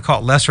 if you want to call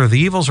it lesser of the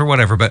evils or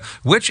whatever, but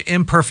which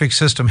imperfect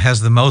system has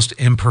the most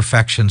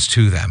imperfections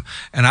to them?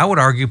 And I would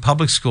argue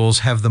public schools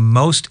have the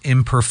most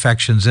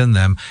imperfections in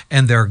them,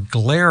 and they're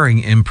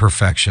glaring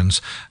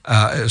imperfections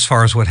as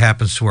far as what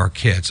happens to our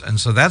kids. And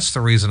so that's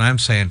the reason I'm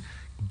saying,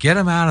 get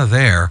them out of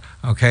there,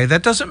 okay?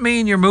 That doesn't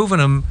mean you're moving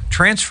them,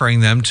 transferring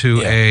them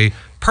to a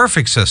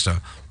perfect system,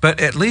 but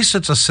at least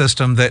it's a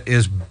system that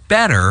is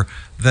better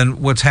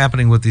than what's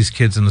happening with these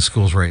kids in the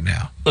schools right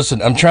now.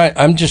 Listen,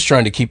 I'm just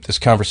trying to keep this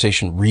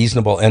conversation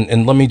reasonable,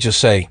 and let me just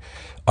say,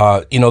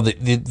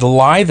 the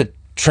lie that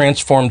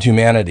transformed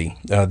humanity,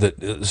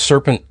 the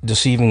serpent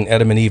deceiving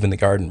Adam and Eve in the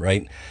garden,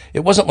 right?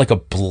 It wasn't like a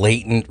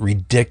blatant,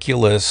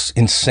 ridiculous,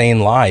 insane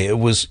lie. It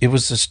was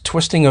this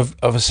twisting of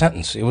a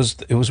sentence.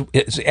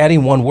 It's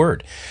adding one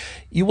word.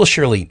 You will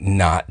surely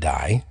not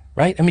die,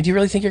 right? I mean, do you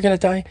really think you're going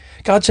to die?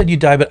 God said you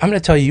die, but I'm going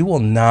to tell you, you will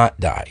not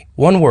die.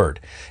 One word.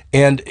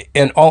 And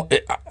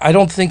I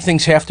don't think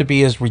things have to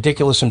be as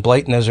ridiculous and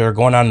blatant as are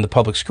going on in the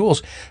public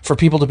schools for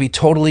people to be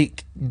totally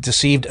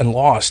deceived and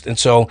lost. And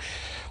so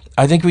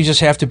I think we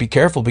just have to be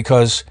careful,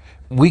 because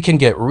we can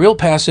get real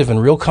passive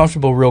and real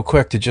comfortable real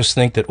quick to just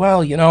think that,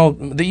 well,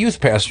 the youth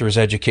pastor is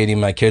educating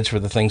my kids for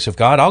the things of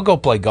God. I'll go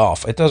play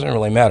golf. It doesn't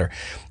really matter.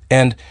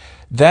 And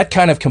that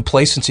kind of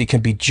complacency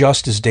can be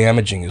just as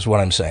damaging, is what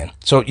I'm saying.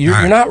 So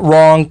you're not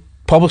wrong.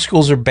 Public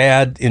schools are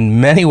bad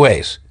in many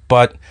ways,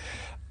 but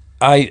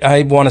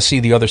I want to see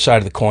the other side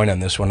of the coin on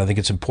this one. I think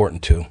it's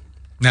important too.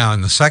 Now,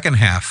 in the second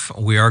half,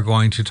 we are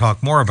going to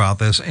talk more about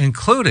this,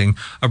 including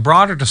a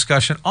broader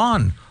discussion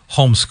on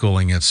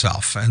homeschooling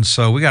itself. And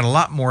so we got a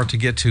lot more to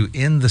get to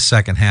in the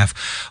second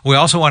half. We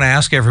also want to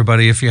ask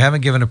everybody, if you haven't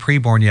given a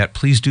preborn yet,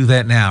 please do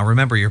that now.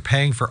 Remember, you're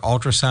paying for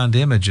ultrasound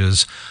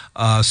images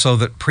so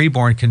that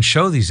preborn can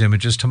show these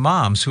images to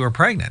moms who are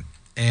pregnant.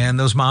 And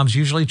those moms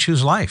usually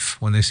choose life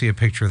when they see a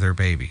picture of their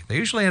baby. They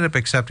usually end up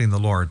accepting the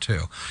Lord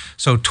too.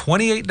 So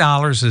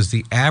 $28 is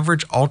the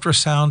average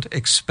ultrasound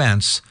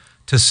expense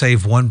to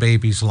save one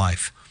baby's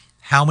life.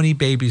 How many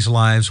babies'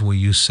 lives will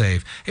you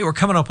save? Hey, we're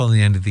coming up on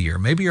the end of the year.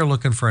 Maybe you're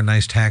looking for a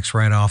nice tax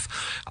write-off.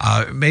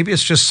 Maybe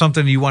it's just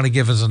something you want to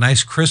give as a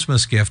nice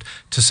Christmas gift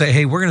to say,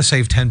 hey, we're going to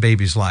save 10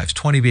 babies' lives,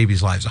 20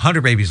 babies' lives,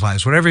 100 babies'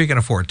 lives, whatever you can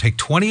afford. Take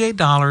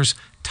 $28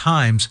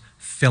 times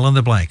fill in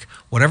the blank.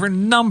 Whatever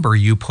number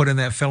you put in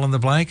that fill in the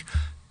blank,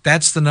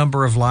 that's the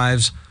number of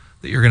lives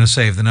that you're going to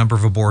save, the number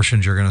of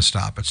abortions you're going to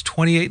stop. It's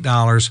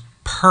 $28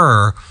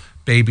 per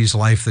baby's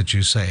life that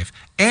you save.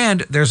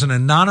 And there's an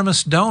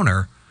anonymous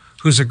donor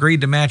who's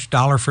agreed to match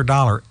dollar for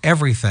dollar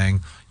everything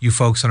you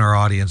folks in our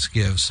audience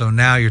give. So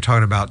now you're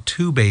talking about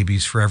 2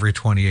 babies for every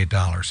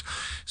 $28.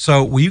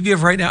 So will you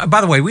give right now?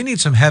 By the way, we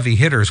need some heavy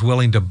hitters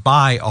willing to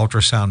buy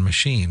ultrasound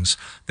machines.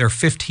 They're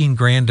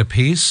 $15,000 a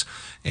piece,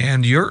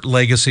 and your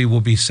legacy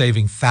will be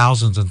saving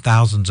thousands and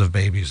thousands of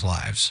babies'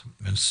 lives.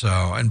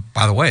 And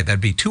by the way, that'd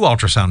be 2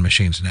 ultrasound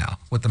machines now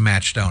with the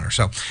matched donor.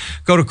 So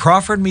go to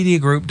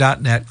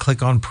CrawfordMediaGroup.net,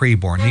 click on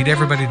preborn. Need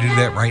everybody to do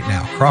that right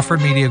now.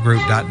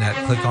 CrawfordMediaGroup.net,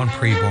 click on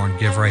preborn,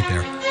 give right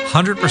there.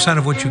 100%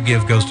 of what you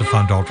give goes to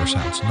fund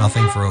ultrasounds,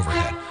 nothing for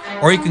overhead.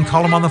 Or you can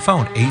call them on the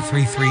phone,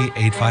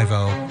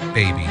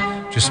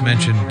 833-850-BABY. Just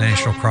mention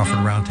National Crawford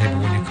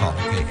Roundtable when you call,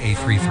 okay?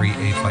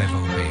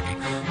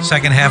 833-850-BABY.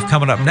 Second half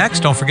coming up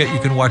next. Don't forget you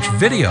can watch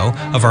video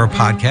of our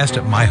podcast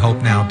at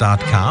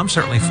myhopenow.com.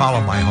 Certainly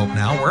follow My Hope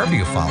Now wherever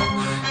you follow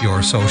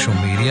your social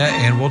media,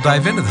 and we'll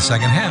dive into the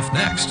second half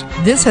next.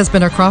 This has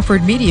been a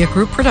Crawford Media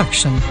Group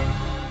production.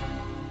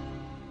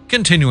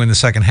 Continuing the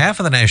second half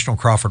of the National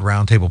Crawford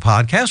Roundtable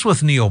podcast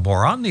with Neil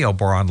Boron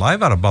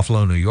live out of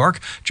Buffalo, New York,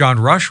 John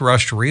Rush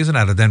to Reason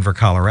out of Denver,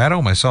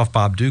 Colorado, myself,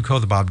 Bob Duco,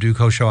 the Bob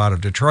Duco Show out of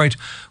Detroit.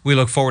 We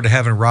look forward to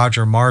having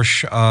Roger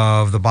Marsh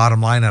of The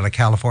Bottom Line out of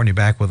California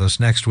back with us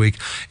next week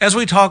as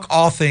we talk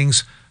all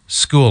things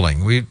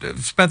schooling. We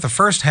spent the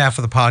first half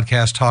of the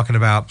podcast talking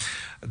about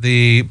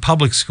the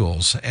public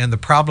schools and the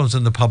problems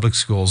in the public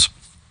schools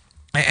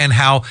and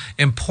how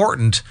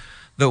important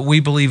that we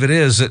believe it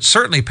is that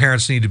certainly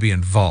parents need to be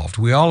involved.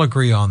 We all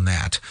agree on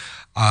that.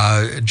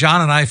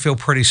 John and I feel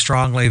pretty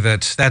strongly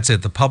that that's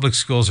it. The public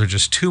schools are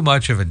just too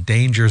much of a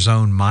danger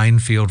zone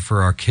minefield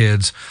for our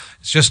kids.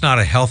 It's just not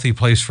a healthy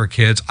place for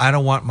kids. I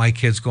don't want my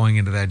kids going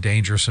into that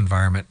dangerous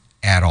environment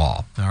at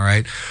all. All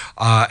right.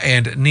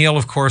 And Neil,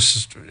 of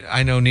course,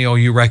 I know, Neil,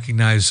 you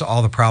recognize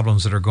all the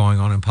problems that are going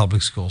on in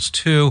public schools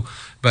too.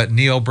 But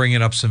Neil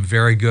bringing up some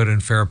very good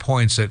and fair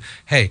points that,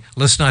 hey,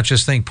 let's not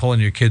just think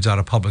pulling your kids out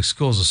of public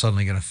schools is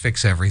suddenly going to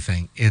fix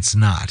everything. It's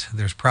not.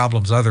 There's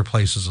problems other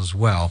places as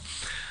well.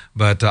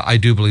 But I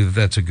do believe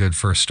that that's a good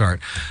first start.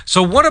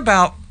 So what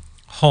about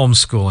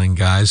homeschooling,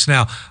 guys?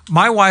 Now,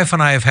 my wife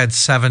and I have had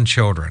 7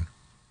 children.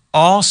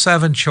 All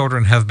 7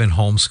 children have been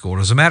homeschooled.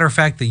 As a matter of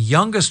fact, the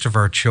youngest of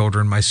our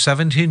children, my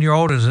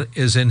 17-year-old,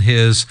 is in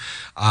his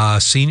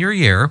senior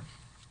year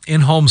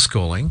in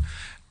homeschooling.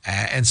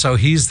 And so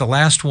he's the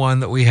last one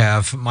that we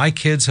have. My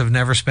kids have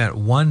never spent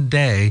one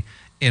day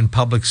in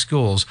public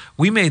schools.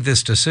 We made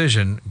this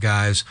decision,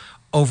 guys,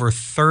 over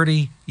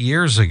 30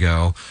 years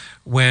ago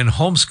when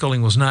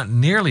homeschooling was not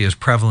nearly as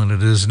prevalent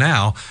as it is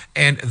now.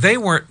 And they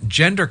weren't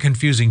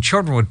gender-confusing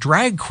children with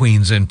drag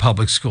queens in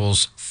public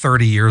schools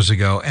 30 years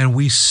ago, and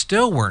we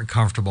still weren't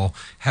comfortable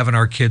having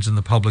our kids in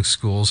the public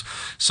schools.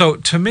 So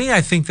to me,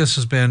 I think this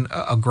has been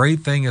a great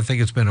thing. I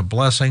think it's been a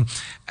blessing.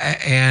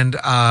 And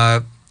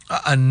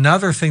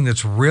another thing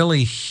that's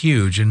really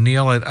huge, and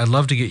Neil, I'd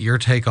love to get your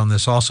take on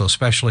this also,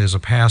 especially as a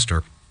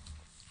pastor.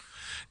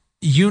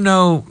 You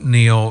know,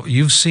 Neil,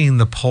 you've seen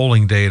the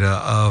polling data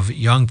of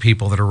young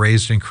people that are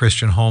raised in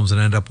Christian homes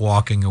and end up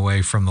walking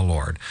away from the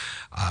Lord.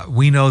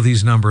 We know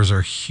these numbers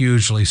are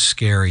hugely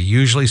scary,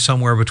 usually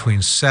somewhere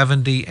between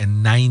 70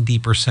 and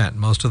 90%,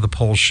 most of the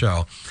polls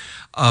show,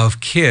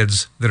 of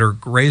kids that are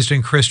raised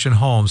in Christian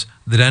homes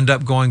that end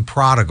up going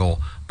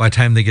prodigal by the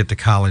time they get to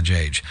college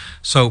age.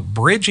 So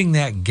bridging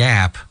that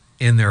gap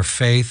in their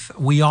faith,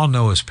 we all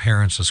know as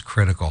parents, is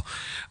critical.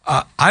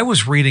 I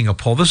was reading a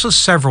poll. This was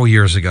several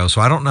years ago,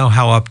 so I don't know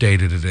how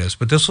updated it is,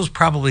 but this was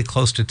probably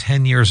close to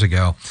 10 years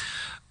ago.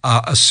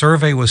 A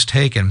survey was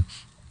taken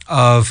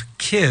of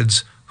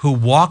kids who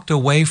walked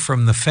away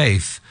from the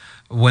faith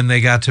when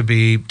they got to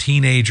be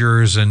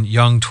teenagers and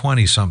young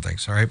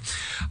 20-somethings, all right?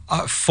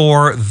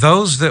 For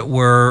those that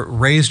were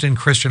raised in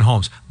Christian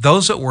homes,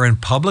 those that were in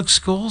public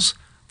schools,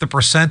 the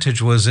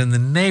percentage was in the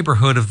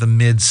neighborhood of the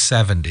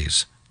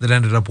mid-70s that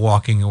ended up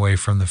walking away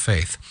from the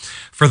faith.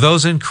 For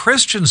those in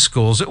Christian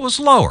schools, it was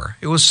lower.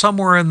 It was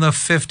somewhere in the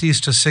 50s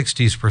to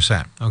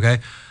 60%, okay?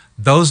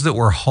 Those that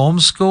were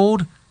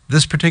homeschooled,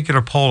 this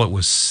particular poll, it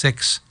was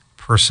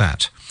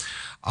 6%.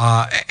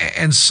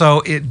 And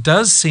so it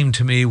does seem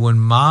to me when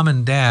mom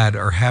and dad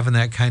are having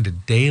that kind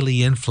of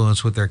daily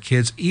influence with their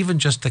kids, even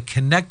just the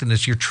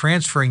connectedness, you're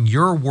transferring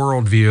your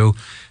worldview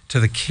to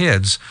the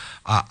kids,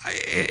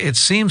 it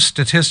seems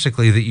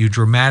statistically that you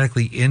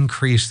dramatically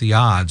increase the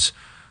odds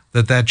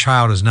that that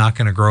child is not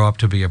going to grow up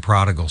to be a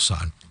prodigal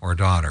son or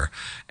daughter.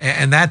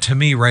 And that, to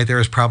me, right there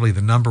is probably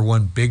the number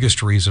one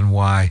biggest reason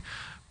why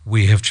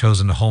we have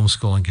chosen to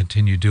homeschool and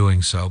continue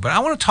doing so. But I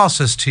want to toss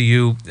this to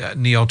you,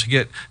 Neil, to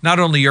get not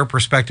only your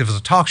perspective as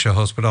a talk show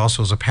host, but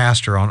also as a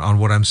pastor on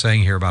what I'm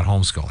saying here about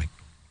homeschooling.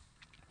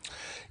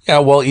 Yeah,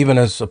 well, even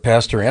as a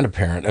pastor and a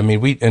parent, I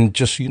mean, we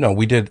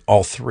did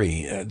all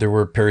three. There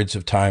were periods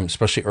of time,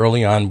 especially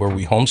early on, where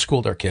we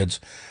homeschooled our kids,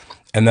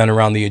 and then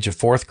around the age of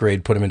 4th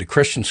grade, put them into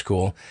Christian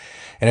school.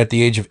 And at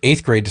the age of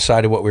 8th grade,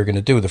 decided what we were going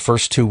to do. The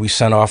first 2 we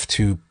sent off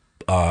to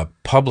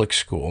public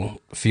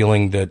school,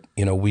 feeling that,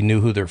 we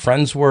knew who their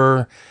friends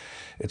were,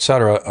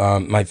 etc.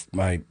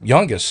 My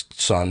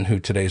youngest son, who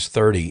today is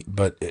 30,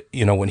 but,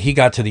 when he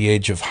got to the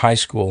age of high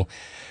school,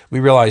 we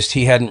realized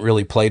he hadn't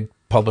really played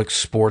public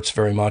sports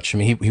very much. I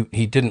mean,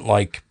 he didn't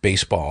like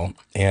baseball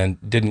and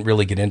didn't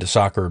really get into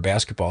soccer or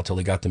basketball till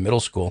he got to middle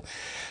school.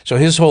 So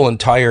his whole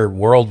entire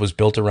world was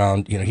built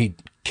around, he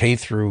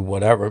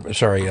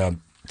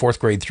 4th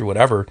grade through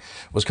whatever,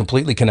 was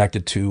completely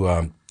connected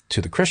to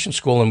the Christian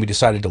school, and we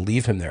decided to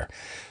leave him there.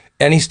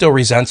 And he still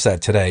resents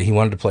that today. He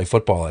wanted to play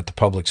football at the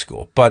public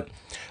school. But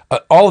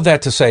all of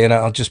that to say, and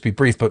I'll just be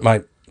brief, but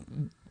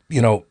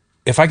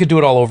if I could do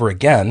it all over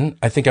again,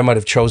 I think I might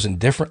have chosen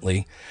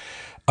differently.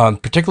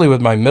 Particularly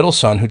with my middle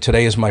son, who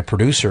today is my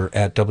producer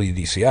at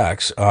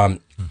WDCX.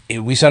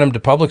 We sent him to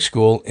public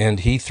school,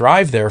 and he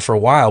thrived there for a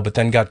while, but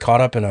then got caught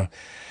up in a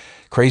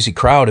crazy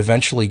crowd,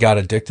 eventually got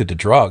addicted to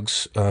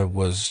drugs,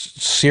 was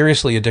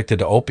seriously addicted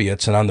to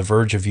opiates, and on the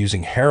verge of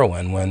using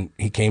heroin when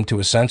he came to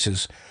his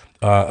senses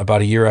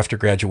about a year after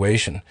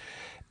graduation.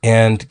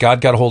 And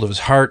God got a hold of his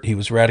heart. He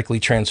was radically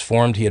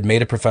transformed. He had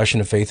made a profession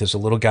of faith as a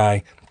little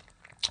guy,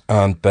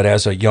 but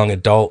as a young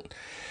adult,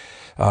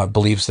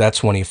 believes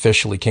that's when he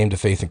officially came to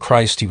faith in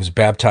Christ. He was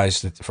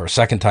baptized for a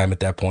second time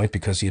at that point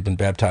because he had been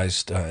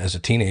baptized as a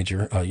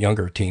teenager, a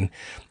younger teen.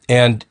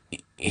 And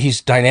he's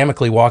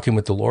dynamically walking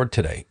with the Lord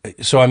today.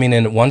 So, I mean,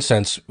 in one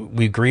sense,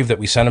 we grieve that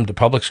we sent him to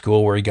public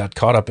school where he got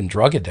caught up in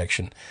drug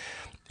addiction.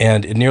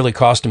 And it nearly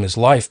cost him his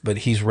life, but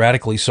he's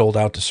radically sold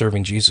out to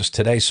serving Jesus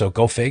today. So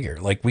go figure.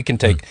 Like, we can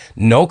take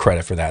no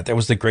credit for that. That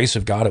was the grace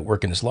of God at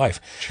work in his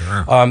life.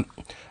 Sure.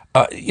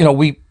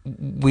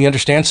 we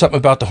understand something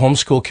about the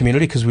homeschool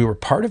community because we were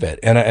part of it,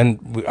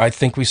 and I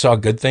think we saw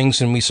good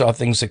things and we saw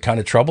things that kind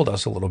of troubled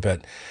us a little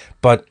bit.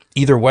 But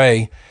either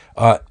way,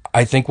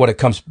 I think what it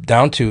comes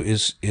down to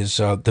is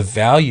the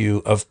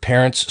value of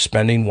parents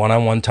spending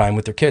one-on-one time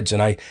with their kids,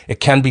 and it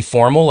can be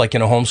formal, like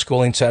in a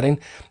homeschooling setting,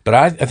 but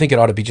I think it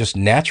ought to be just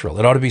natural.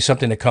 It ought to be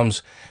something that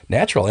comes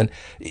natural, and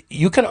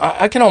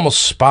I can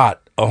almost spot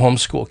a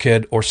homeschool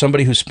kid or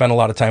somebody who spent a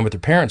lot of time with their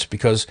parents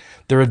because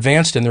they're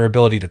advanced in their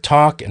ability to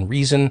talk and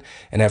reason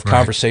and have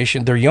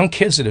conversation. They're young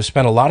kids that have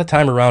spent a lot of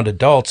time around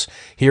adults,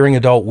 hearing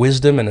adult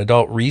wisdom and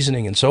adult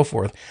reasoning and so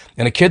forth.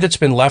 And a kid that's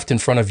been left in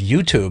front of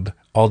YouTube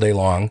all day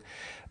long,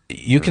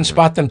 you can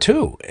spot them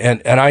too.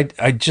 And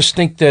I just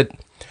think that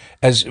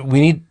as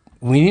we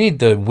need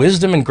the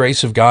wisdom and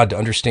grace of God to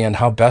understand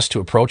how best to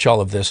approach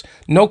all of this.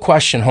 No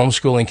question,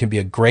 homeschooling can be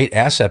a great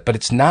asset, but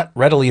it's not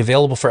readily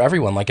available for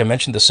everyone. Like I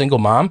mentioned, the single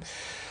mom,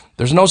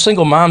 there's no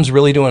single moms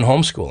really doing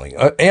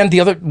homeschooling.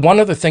 And one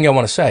other thing I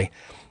want to say,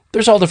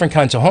 there's all different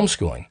kinds of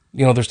homeschooling.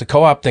 There's the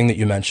co-op thing that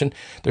you mentioned.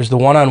 There's the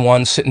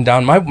one-on-one sitting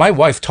down. My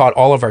wife taught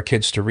all of our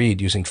kids to read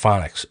using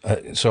phonics.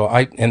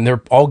 And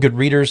they're all good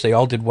readers. They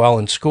all did well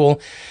in school.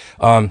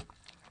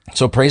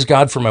 So praise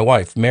God for my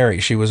wife, Mary.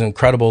 She was an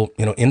incredible,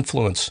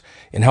 influence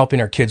in helping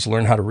our kids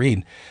learn how to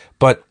read.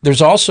 But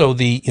there's also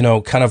the,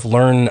 kind of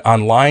learn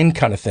online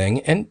kind of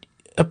thing. And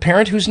a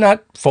parent who's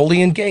not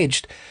fully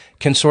engaged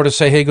can sort of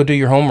say, hey, go do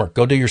your homework,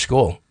 go do your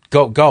school,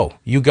 go.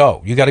 You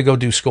got to go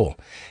do school.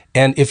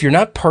 And if you're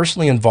not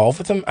personally involved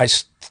with them, I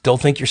still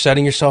think you're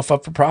setting yourself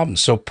up for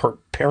problems. So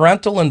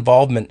parental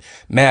involvement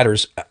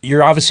matters.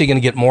 You're obviously going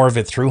to get more of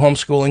it through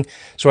homeschooling.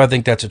 So I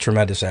think that's a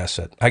tremendous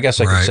asset. I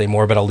guess I could say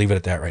more, but I'll leave it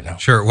at that right now.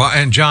 Sure. Well,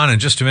 and John, in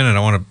just a minute, I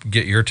want to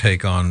get your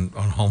take on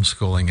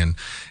homeschooling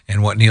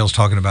and what Neil's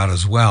talking about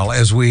as well.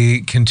 As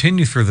we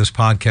continue through this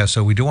podcast,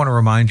 so we do want to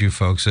remind you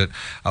folks that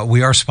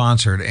we are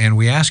sponsored, and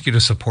we ask you to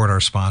support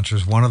our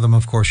sponsors. One of them,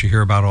 of course, you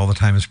hear about all the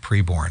time is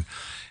Preborn.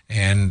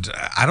 And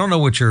I don't know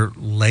what your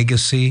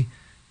legacy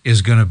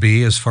is going to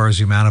be as far as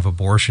the amount of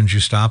abortions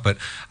you stop, but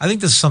I think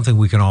this is something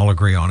we can all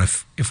agree on.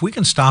 If we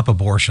can stop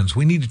abortions,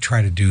 we need to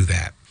try to do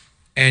that.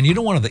 And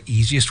one of the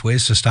easiest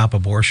ways to stop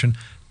abortion,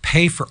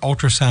 pay for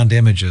ultrasound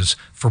images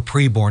for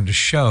preborn to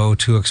show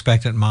to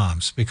expectant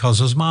moms, because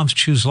those moms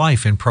choose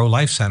life in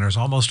pro-life centers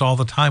almost all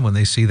the time when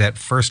they see that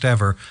first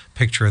ever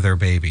picture of their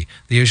baby.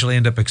 They usually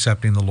end up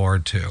accepting the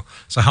Lord too.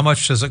 So how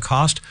much does it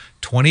cost?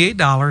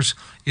 $28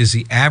 is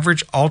the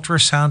average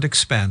ultrasound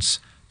expense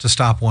to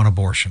stop one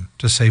abortion,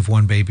 to save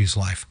one baby's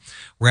life.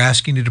 We're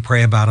asking you to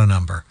pray about a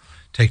number.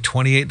 Take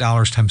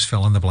 $28 times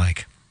fill in the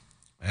blank.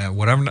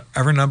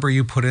 Whatever number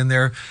you put in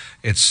there,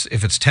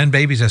 if it's 10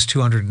 babies, that's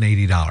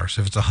 $280.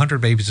 If it's 100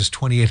 babies, it's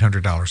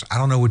 $2,800. I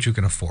don't know what you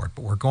can afford,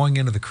 but we're going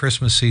into the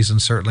Christmas season,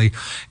 certainly.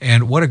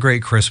 And what a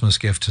great Christmas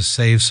gift to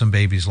save some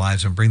babies'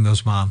 lives and bring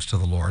those moms to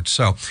the Lord.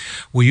 So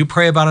will you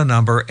pray about a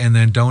number and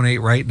then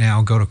donate right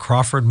now? Go to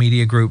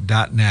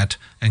crawfordmediagroup.net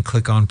and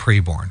click on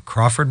Preborn.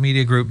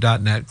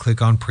 crawfordmediagroup.net,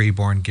 click on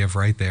Preborn, give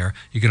right there.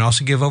 You can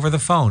also give over the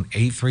phone,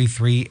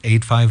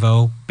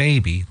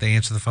 833-850-BABY. They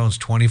answer the phones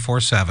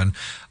 24/7.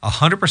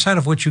 100%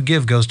 of what you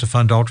give goes to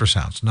fund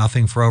ultrasounds,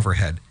 nothing for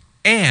overhead.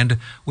 And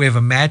we have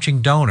a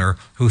matching donor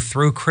who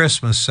through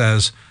Christmas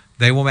says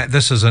they will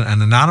this is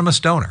an anonymous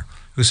donor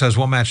who says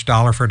we'll match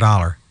dollar for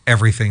dollar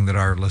everything that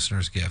our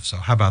listeners give. So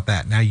how about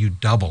that? Now you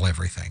double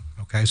everything.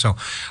 Okay, so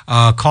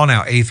call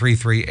now,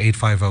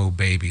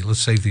 833-850-BABY. Let's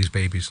save these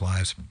babies'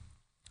 lives.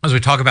 As we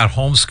talk about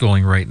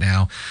homeschooling right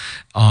now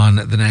on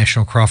the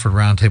National Crawford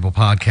Roundtable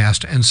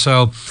podcast. And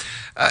so,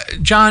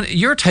 John,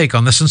 your take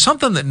on this, and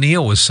something that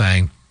Neil was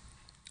saying,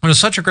 it was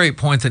such a great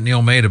point that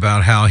Neil made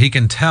about how he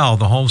can tell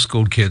the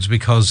homeschooled kids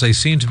because they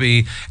seem to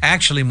be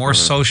actually more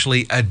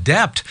socially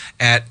adept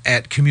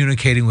at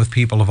communicating with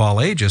people of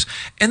all ages.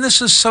 And this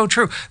is so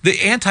true.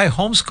 The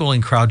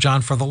anti-homeschooling crowd,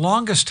 John, for the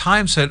longest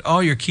time said,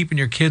 oh, you're keeping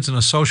your kids in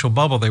a social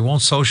bubble. They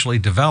won't socially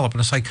develop.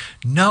 And it's like,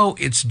 no,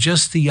 it's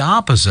just the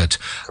opposite.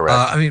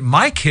 Correct.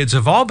 My kids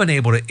have all been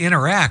able to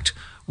interact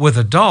with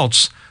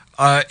adults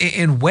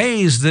in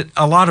ways that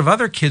a lot of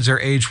other kids their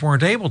age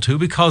weren't able to,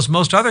 because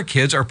most other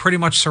kids are pretty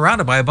much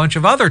surrounded by a bunch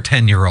of other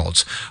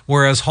 10-year-olds,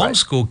 whereas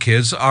homeschool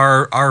kids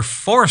are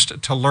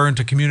forced to learn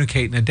to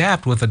communicate and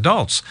adapt with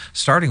adults,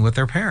 starting with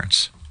their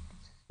parents.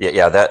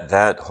 Yeah,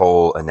 that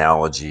whole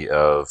analogy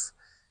of,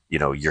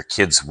 your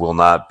kids will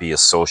not be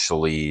as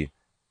socially,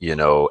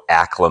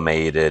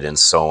 acclimated and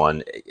so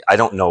on. I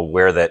don't know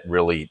where that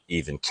really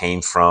even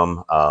came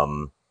from.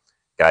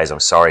 Guys,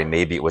 I'm sorry,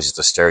 maybe it was just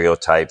a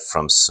stereotype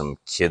from some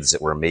kids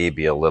that were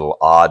maybe a little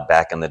odd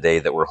back in the day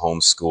that were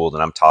homeschooled,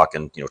 and I'm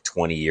talking,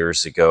 20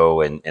 years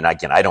ago. And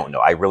again, I don't know.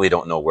 I really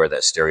don't know where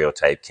that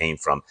stereotype came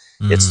from.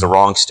 Mm-hmm. It's the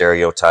wrong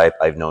stereotype.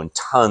 I've known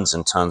tons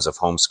and tons of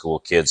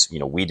homeschool kids.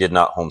 We did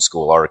not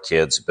homeschool our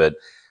kids, but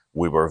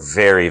we were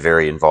very,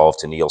 very involved,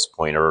 to Neil's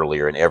point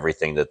earlier, in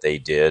everything that they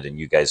did. And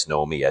you guys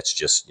know me. That's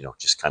just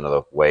kind of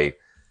the way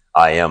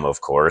I am,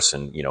 of course,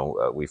 and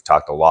we've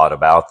talked a lot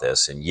about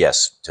this. And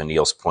yes, to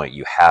Neil's point,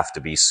 you have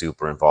to be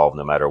super involved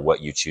no matter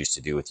what you choose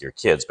to do with your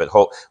kids. But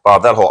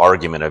Bob, that whole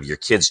argument of your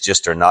kids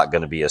just are not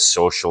going to be as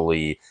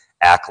socially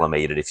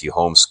acclimated if you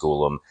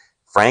homeschool them.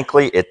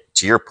 Frankly,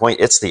 to your point,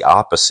 it's the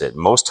opposite.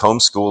 Most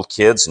homeschooled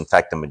kids, in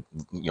fact,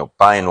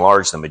 by and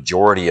large, the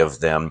majority of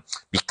them,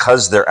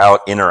 because they're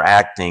out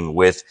interacting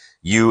with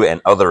you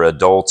and other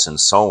adults and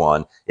so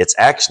on, it's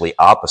actually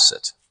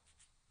opposite.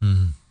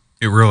 Mm-hmm.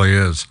 It really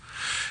is.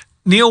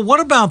 Neil, what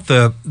about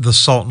the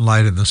salt and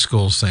light in the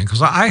schools thing?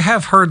 Because I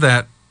have heard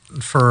that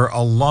for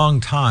a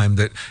long time,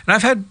 and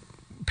I've had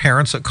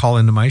parents that call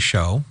into my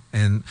show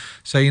and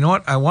say, you know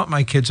what, I want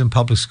my kids in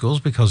public schools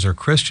because they're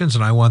Christians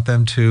and I want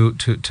them to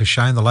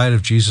shine the light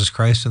of Jesus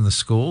Christ in the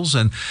schools.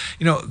 And,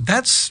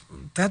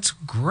 that's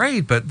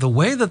great. But the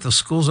way that the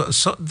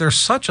schools, they're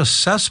such a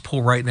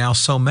cesspool right now,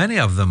 so many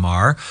of them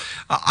are.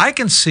 I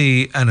can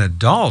see an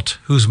adult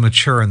who's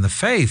mature in the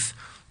faith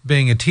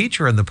being a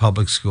teacher in the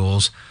public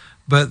schools.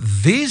 But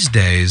these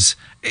days,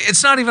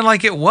 it's not even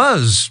like it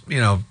was,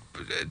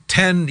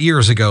 10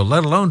 years ago,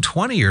 let alone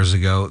 20 years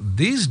ago.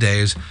 These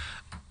days,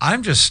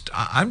 I'm just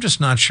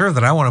not sure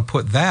that I want to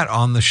put that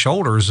on the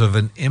shoulders of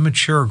an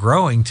immature,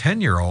 growing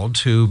 10-year-old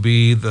to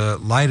be the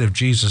light of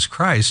Jesus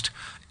Christ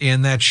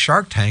in that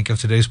shark tank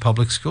of today's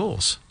public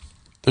schools.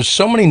 There's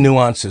so many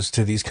nuances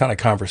to these kind of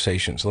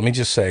conversations. Let me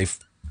just say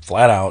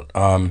flat out,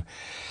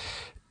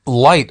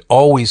 light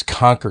always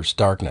conquers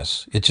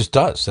darkness. It just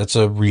does. That's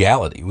a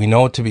reality. We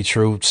know it to be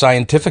true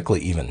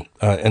scientifically even,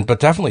 but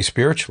definitely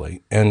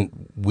spiritually.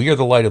 And we are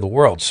the light of the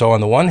world. So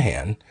on the one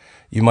hand,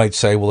 you might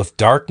say, well, if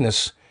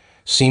darkness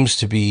seems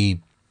to be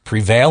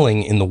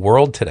prevailing in the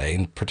world today,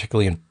 and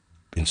particularly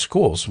in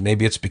schools,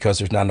 maybe it's because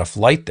there's not enough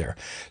light there.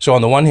 So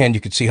on the one hand,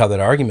 you could see how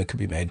that argument could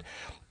be made.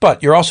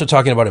 But you're also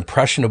talking about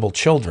impressionable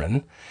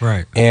children,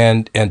 right?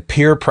 And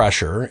peer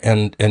pressure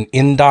and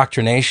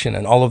indoctrination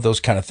and all of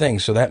those kind of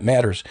things. So that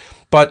matters.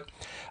 But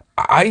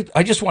I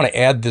just want to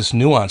add this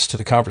nuance to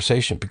the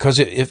conversation, because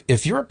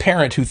if you're a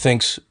parent who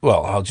thinks,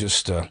 well,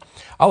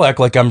 I'll act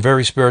like I'm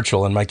very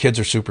spiritual and my kids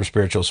are super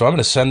spiritual, so I'm going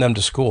to send them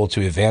to school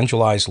to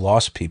evangelize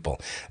lost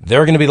people.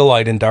 They're going to be the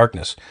light in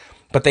darkness.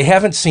 But they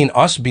haven't seen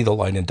us be the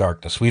light in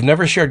darkness. We've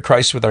never shared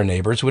Christ with our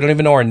neighbors. We don't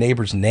even know our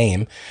neighbor's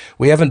name.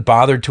 We haven't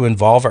bothered to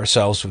involve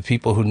ourselves with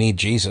people who need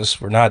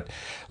Jesus. We're not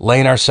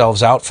laying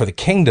ourselves out for the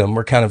kingdom.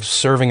 We're kind of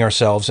serving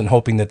ourselves and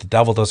hoping that the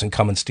devil doesn't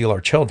come and steal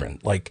our children.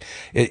 Like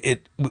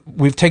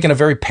we've taken a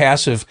very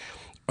passive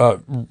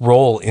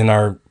role in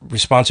our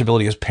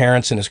responsibility as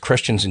parents and as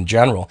Christians in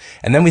general.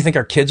 And then we think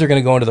our kids are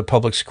going to go into the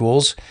public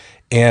schools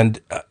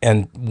and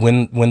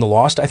win the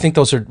lost. I think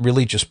those are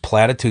really just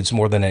platitudes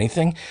more than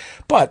anything.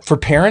 But for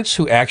parents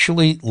who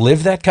actually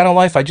live that kind of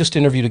life, I just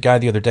interviewed a guy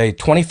the other day,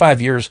 25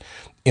 years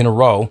in a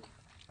row.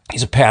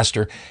 He's a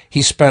pastor.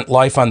 He spent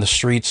life on the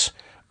streets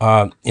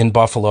in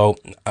Buffalo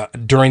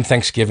during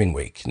Thanksgiving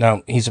week.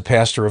 Now, he's a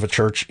pastor of a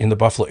church in the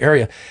Buffalo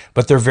area,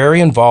 but they're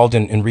very involved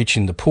in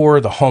reaching the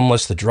poor, the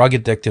homeless, the drug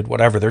addicted,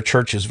 whatever. Their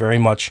church is very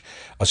much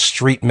a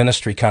street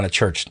ministry kind of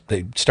church.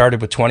 They started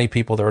with 20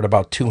 people. They're at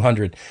about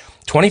 200.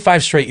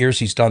 25 straight years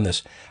he's done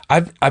this.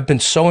 I've been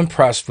so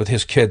impressed with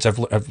his kids.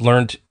 I've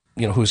learned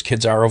who his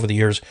kids are over the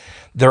years.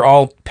 They're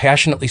all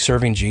passionately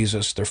serving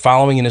Jesus. They're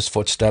following in his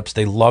footsteps.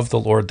 They love the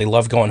Lord. They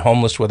love going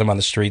homeless with him on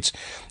the streets.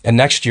 And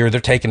next year,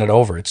 they're taking it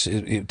over.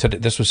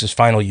 This was his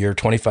final year,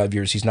 25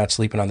 years. He's not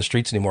sleeping on the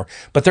streets anymore.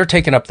 But they're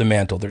taking up the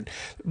mantle.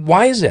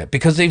 Why is that?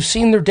 Because they've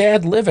seen their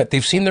dad live it.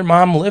 They've seen their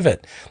mom live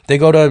it. They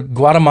go to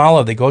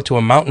Guatemala. They go to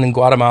a mountain in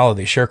Guatemala.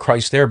 They share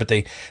Christ there, but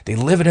they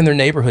live it in their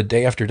neighborhood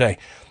day after day.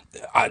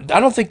 I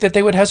don't think that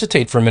they would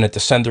hesitate for a minute to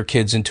send their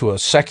kids into a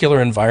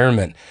secular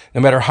environment, no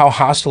matter how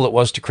hostile it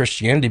was to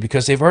Christianity,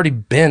 because they've already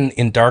been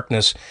in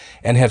darkness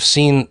and have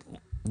seen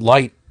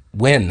light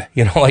win,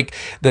 like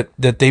that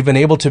they've been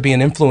able to be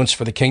an influence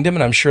for the kingdom.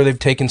 And I'm sure they've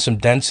taken some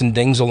dents and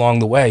dings along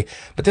the way,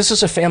 but this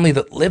is a family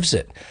that lives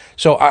it.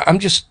 So I'm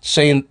just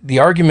saying the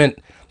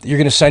argument that you're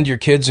going to send your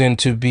kids in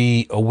to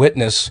be a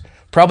witness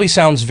probably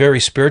sounds very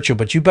spiritual,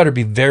 but you better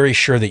be very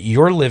sure that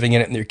you're living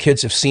in it and your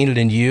kids have seen it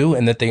in you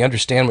and that they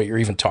understand what you're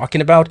even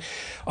talking about.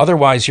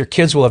 Otherwise, your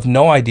kids will have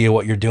no idea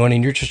what you're doing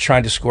and you're just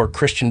trying to score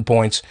Christian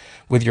points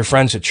with your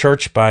friends at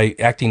church by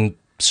acting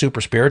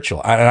super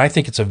spiritual. And I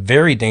think it's a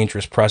very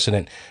dangerous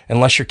precedent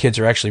unless your kids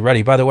are actually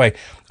ready. By the way,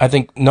 I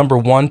think number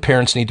one,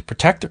 parents need to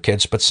protect their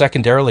kids, but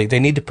secondarily,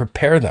 they need to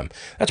prepare them.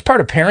 That's part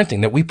of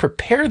parenting, that we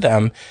prepare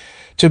them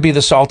to be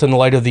the salt and the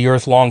light of the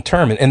earth long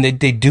term. And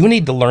they do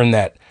need to learn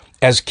that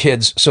as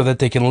kids so that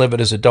they can live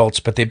it as adults,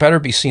 but they better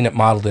be seen it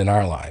modeled in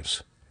our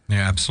lives.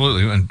 Yeah,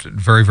 absolutely. And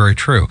very, very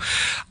true.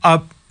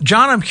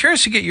 John, I'm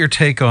curious to get your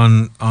take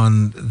on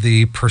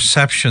the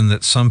perception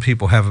that some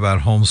people have about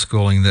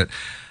homeschooling, that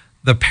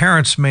the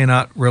parents may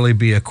not really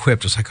be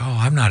equipped. It's like, oh,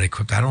 I'm not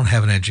equipped. I don't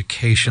have an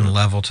education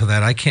level to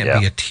that. I can't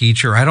be a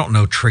teacher. I don't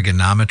know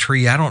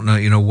trigonometry. I don't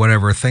know,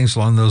 whatever, things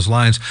along those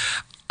lines.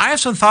 I have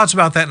some thoughts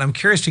about that, and I'm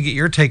curious to get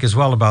your take as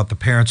well about the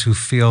parents who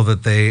feel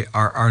that they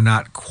are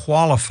not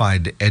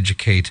qualified to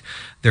educate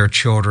their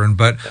children.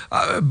 But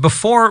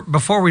before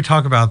we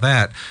talk about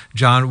that,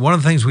 John, one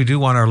of the things we do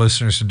want our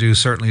listeners to do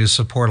certainly is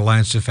support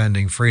Alliance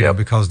Defending Freedom,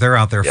 because they're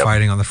out there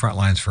fighting on the front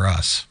lines for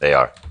us. They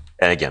are.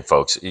 And again,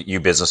 folks,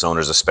 you business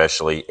owners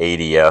especially,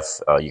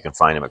 ADF, you can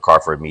find them at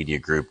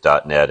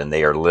crawfordmediagroup.net, and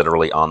they are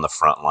literally on the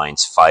front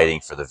lines fighting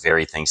for the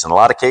very things. In a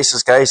lot of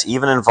cases, guys,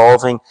 even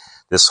involving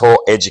this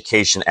whole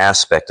education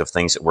aspect of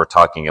things that we're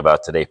talking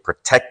about today,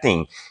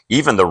 protecting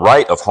even the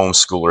right of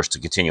homeschoolers to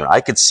continue.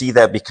 I could see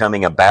that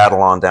becoming a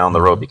battle on down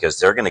the road, because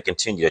they're going to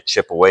continue to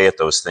chip away at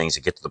those things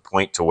and get to the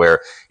point to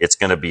where it's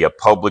going to be a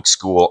public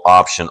school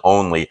option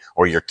only,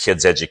 or your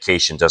kid's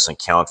education doesn't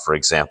count, for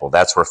example.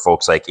 That's where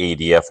folks like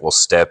ADF will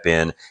step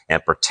in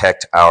and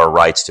protect our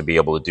rights to be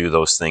able to do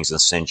those things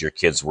and send your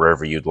kids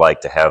wherever you'd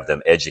like to have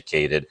them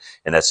educated.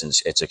 And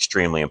it's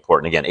extremely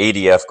important. Again,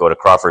 ADF, go to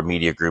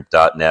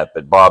crawfordmediagroup.net.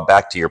 But Bob,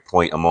 back to your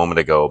point a moment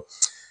ago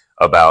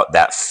about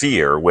that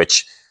fear,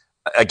 which,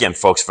 again,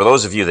 folks, for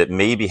those of you that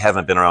maybe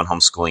haven't been around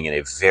homeschooling in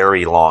a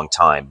very long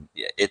time,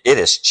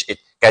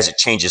 guys, it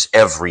changes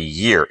every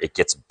year. It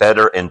gets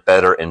better and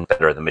better and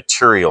better. The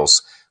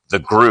materials, the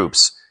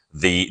groups,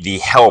 the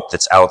help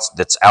that's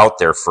out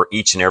there for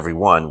each and every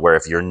one, where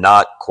if you're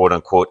not, quote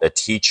unquote, a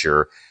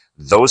teacher,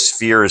 those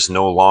fears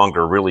no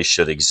longer really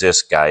should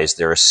exist, guys.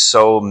 There are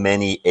so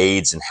many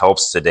aids and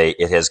helps today.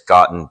 It has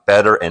gotten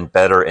better and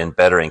better and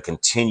better, and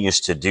continues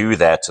to do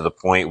that, to the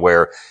point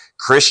where,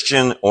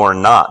 Christian or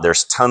not,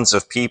 there's tons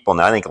of people.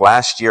 Now, I think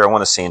last year, I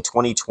want to say in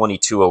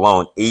 2022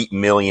 alone, 8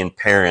 million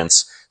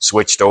parents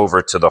switched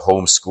over to the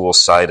homeschool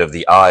side of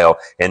the aisle.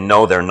 And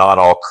no, they're not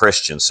all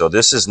Christians. So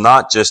this is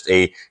not just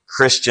a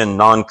Christian,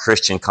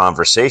 non-Christian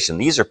conversation.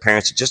 These are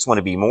parents that just want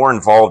to be more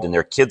involved in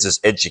their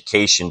kids'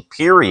 education,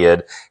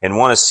 period, and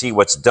want to see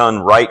what's done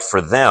right for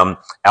them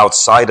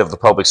outside of the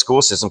public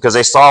school system, because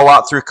they saw a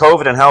lot through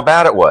COVID and how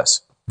bad it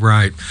was.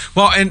 Right.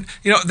 Well, and,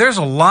 there's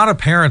a lot of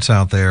parents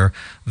out there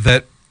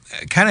that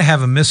kind of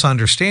have a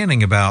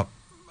misunderstanding about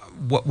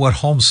what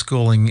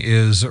homeschooling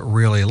is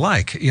really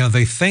like.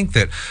 They think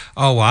that,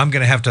 I'm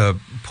going to have to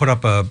put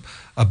up a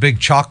big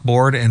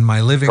chalkboard in my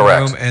living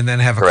room and then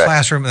have a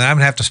classroom, and I'm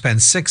going to have to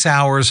spend 6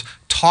 hours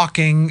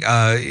talking.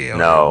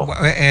 No.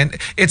 And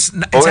it's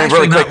actually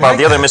really quick, Bob,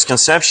 the other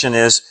misconception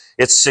is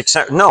it's 6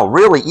 hours. No,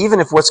 really, even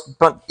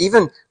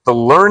the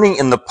learning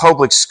in the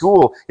public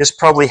school is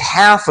probably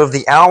half of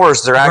the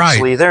hours they're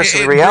actually there. So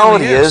the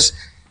reality really is,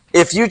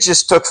 if you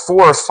just took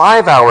 4 or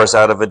 5 hours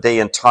out of a day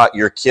and taught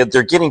your kid,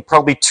 they're getting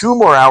probably 2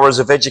 more hours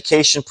of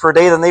education per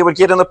day than they would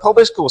get in the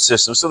public school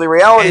system. So the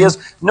reality is,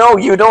 no,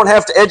 you don't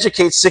have to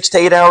educate 6 to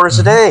 8 hours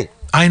a day.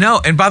 I know.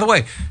 And by the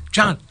way,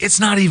 John, it's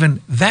not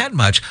even that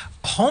much.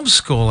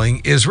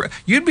 Homeschooling is,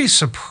 you'd be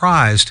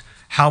surprised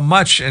how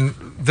much, and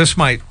this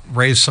might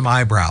raise some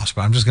eyebrows,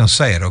 but I'm just going to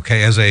say it,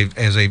 okay, as a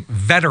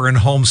veteran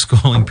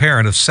homeschooling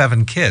parent of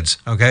 7 kids,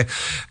 okay,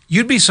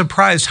 you'd be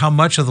surprised how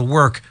much of the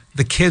work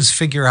the kids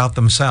figure out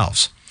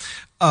themselves.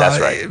 That's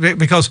right.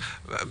 Because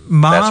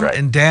mom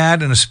and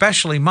dad, and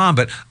especially mom,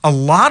 but a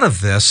lot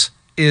of this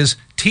is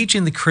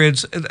teaching the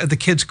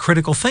kids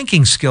critical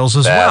thinking skills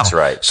as well. That's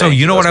right. So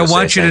you know what I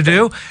want you to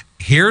do?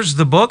 Here's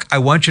the book. I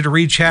want you to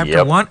read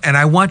chapter 1, and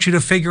I want you to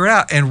figure it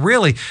out. And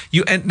really,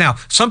 and now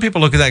some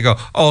people look at that and go,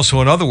 oh,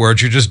 so in other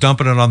words, you're just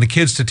dumping it on the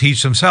kids to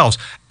teach themselves.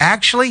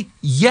 Actually,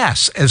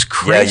 yes, as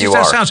crazy as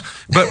that sounds.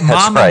 But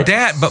mom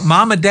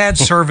and dad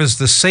serve as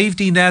the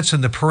safety nets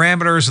and the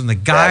parameters and the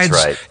guides.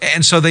 That's right.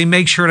 And so they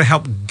make sure to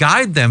help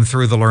guide them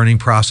through the learning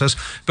process.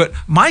 But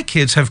my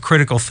kids have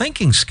critical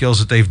thinking skills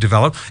that they've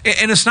developed.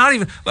 And it's not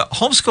even,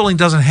 homeschooling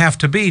doesn't have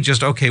to be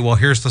just, okay, well,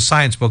 here's the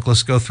science book.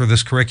 Let's go through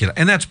this curriculum.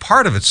 And that's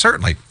part of it, certainly.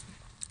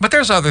 But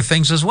there's other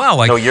things as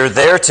well. No, you're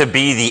there to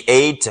be the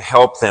aid to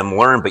help them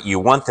learn, but you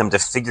want them to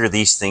figure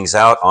these things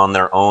out on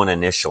their own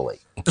initially.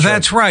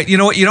 That's right. You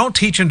know what? You don't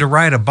teach them to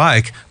ride a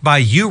bike by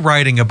you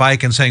riding a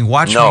bike and saying,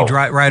 watch me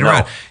ride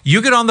around.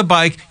 You get on the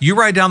bike, you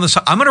ride down the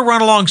side. I'm going to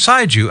run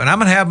alongside you, and I'm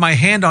going to have my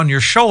hand on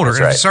your shoulder. And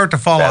if you start to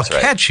fall, I'll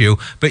catch you.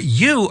 But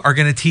you are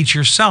going to teach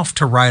yourself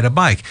to ride a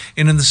bike.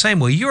 And in the same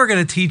way, you are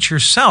going to teach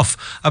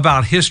yourself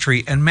about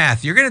history and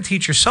math. You're going to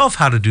teach yourself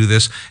how to do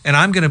this, and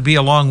I'm going to be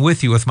along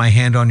with you with my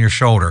hand on your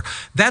shoulder.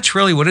 That's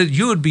really what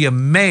you would be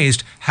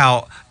amazed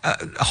how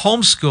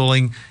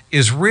homeschooling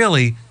is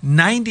really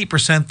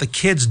 90% the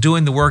kids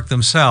doing the work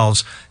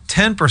themselves,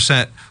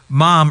 10%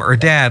 mom or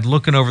dad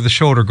looking over the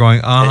shoulder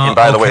going, and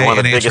by the way, one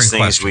of the biggest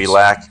things we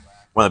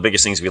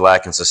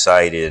lack in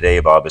society today,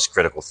 Bob, is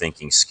critical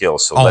thinking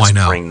skills. So let's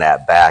bring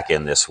that back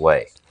in this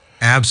way.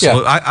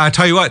 Absolutely. Yeah. I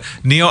tell you what,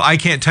 Neil, I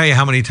can't tell you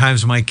how many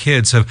times my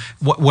kids have,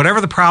 whatever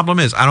the problem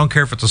is, I don't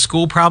care if it's a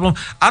school problem.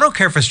 I don't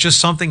care if it's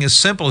just something as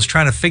simple as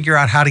trying to figure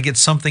out how to get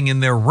something in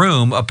their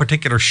room, a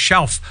particular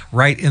shelf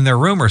right in their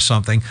room or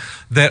something,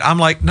 that I'm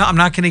like, no, I'm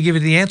not going to give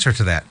you the answer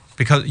to that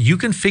because you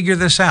can figure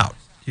this out.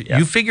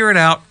 You figure it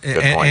out,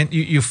 and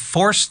you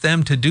force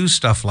them to do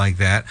stuff like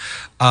that.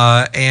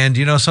 And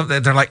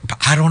something they're like,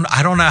 I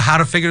don't know how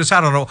to figure this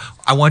out. I don't know.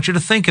 I want you to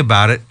think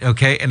about it,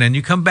 okay? And then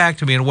you come back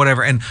to me and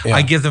whatever. And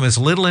I give them as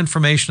little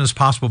information as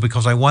possible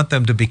because I want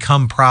them to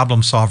become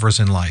problem solvers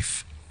in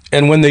life.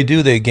 And when they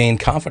do, they gain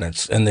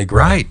confidence and they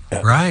grow.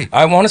 Right.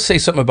 I want to say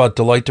something about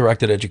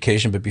delight-directed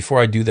education, but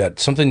before I do that,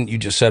 something you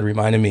just said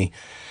reminded me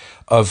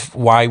of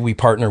why we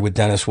partner with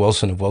Dennis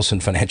Wilson of Wilson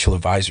Financial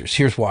Advisors.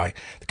 Here's why.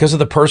 Because of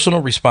the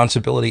personal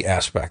responsibility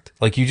aspect.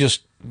 Like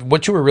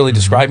what you were really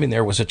describing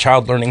there was a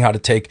child learning how to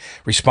take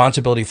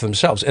responsibility for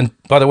themselves. And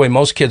by the way,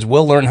 most kids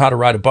will learn how to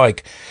ride a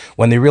bike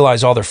when they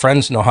realize all their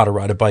friends know how to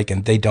ride a bike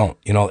and they don't.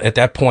 At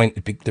that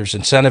point, there's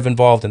incentive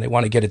involved and they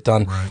want to get it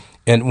done. Right.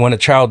 And when a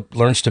child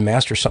learns to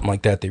master something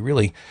like that, they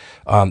really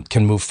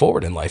can move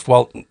forward in life.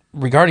 Well,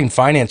 regarding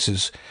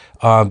finances,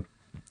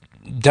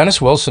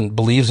 Dennis Wilson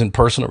believes in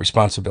personal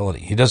responsibility.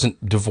 He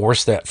doesn't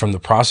divorce that from the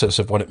process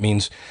of what it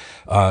means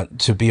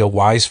to be a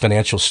wise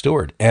financial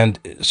steward. And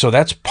so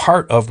that's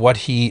part of what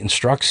he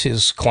instructs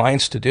his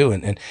clients to do.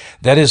 And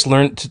that is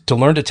learn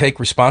to take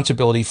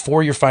responsibility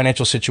for your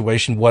financial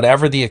situation,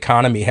 whatever the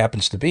economy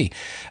happens to be.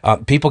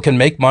 People can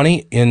make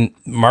money in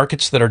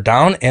markets that are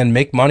down and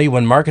make money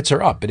when markets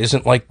are up. It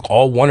isn't like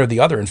all one or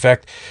the other. In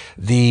fact,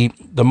 the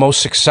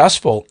most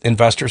successful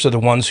investors are the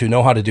ones who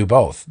know how to do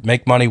both,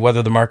 make money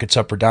whether the market's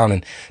up or down.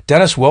 And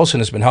Dennis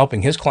Wilson has been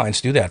helping his clients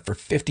do that for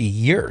 50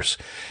 years.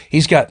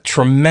 He's got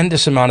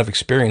tremendous amount of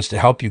experience to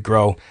help you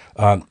grow,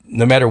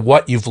 no matter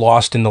what you've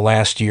lost in the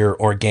last year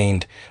or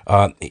gained.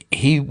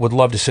 He would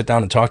love to sit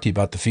down and talk to you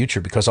about the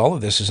future, because all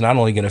of this is not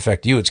only going to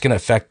affect you, it's going to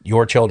affect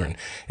your children.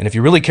 And if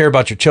you really care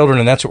about your children,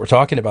 and that's what we're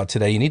talking about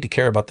today, you need to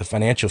care about the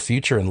financial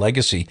future and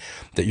legacy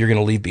that you're going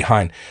to leave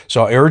behind.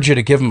 So I urge you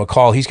to give him a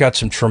call. He's got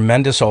some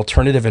tremendous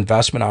alternative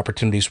investment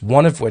opportunities,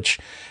 one of which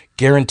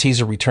guarantees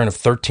a return of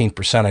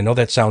 13%. I know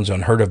that sounds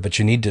unheard of, but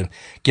you need to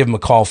give him a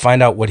call.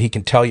 Find out what he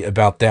can tell you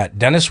about that.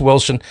 Dennis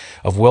Wilson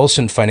of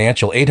Wilson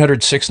Financial,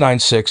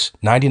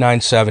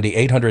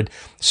 800-696-9970,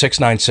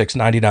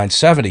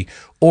 800-696-9970,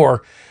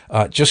 or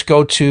just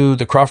go to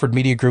the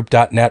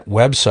CrawfordMediaGroup.net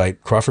website,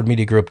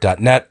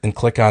 CrawfordMediaGroup.net, and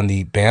click on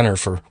the banner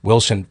for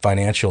Wilson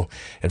Financial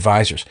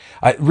Advisors.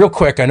 Real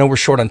quick, I know we're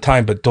short on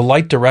time, but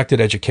delight-directed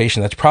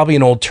education, that's probably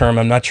an old term.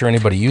 I'm not sure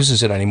anybody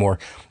uses it anymore.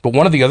 But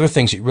one of the other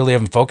things you really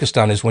haven't focused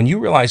on is when you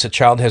realize a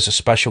child has a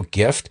special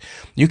gift,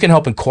 you can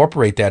help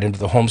incorporate that into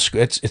the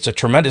homeschool. It's a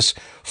tremendous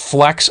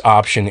flex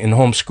option in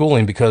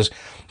homeschooling, because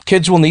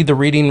kids will need the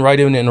reading,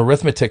 writing, and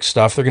arithmetic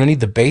stuff. They're going to need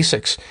the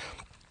basics.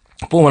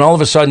 But when all of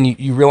a sudden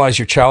you realize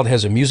your child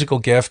has a musical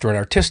gift or an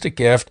artistic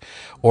gift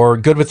or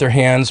good with their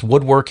hands,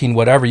 woodworking,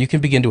 whatever, you can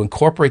begin to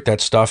incorporate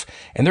that stuff,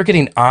 and they're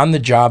getting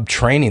on-the-job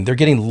training. They're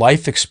getting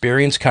life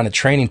experience kind of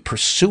training,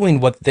 pursuing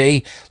what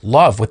they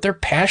love, what they're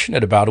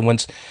passionate about.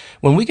 And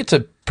when we get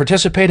to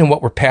participate in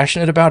what we're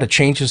passionate about, it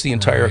changes the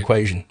entire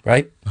equation,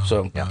 right?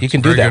 So you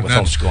can do that with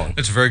homeschooling.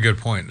 It's a very good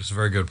point. It's a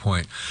very good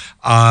point.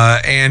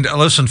 And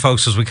listen,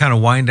 folks, as we kind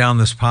of wind down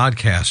this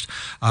podcast,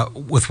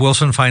 with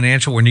Wilson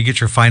Financial, when you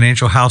get your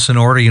financial house in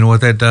order, you know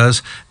what that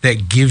does?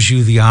 That gives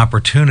you the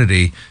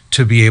opportunity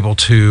to be able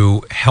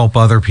to help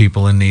other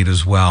people in need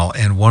as well.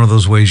 And one of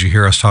those ways you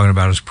hear us talking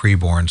about is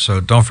preborn.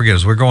 So don't forget,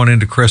 as we're going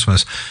into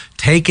Christmas,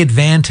 take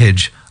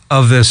advantage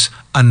of this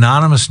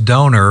anonymous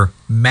donor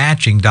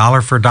matching dollar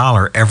for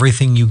dollar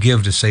everything you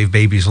give to save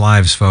babies'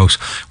 lives, folks.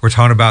 We're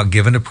talking about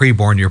giving to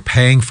preborn. You're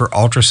paying for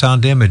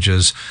ultrasound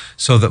images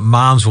so that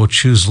moms will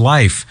choose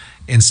life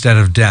instead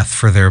of death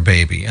for their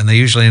baby. And they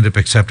usually end up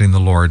accepting the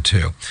Lord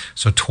too.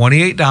 So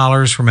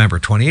 $28, remember,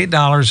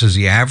 $28 is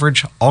the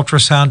average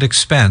ultrasound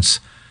expense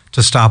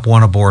to stop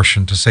one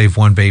abortion, to save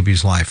one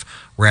baby's life.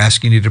 We're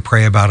asking you to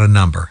pray about a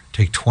number.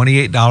 Take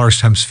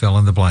 $28 times fill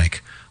in the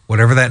blank.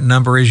 Whatever that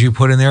number is you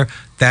put in there,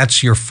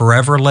 that's your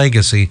forever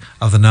legacy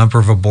of the number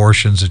of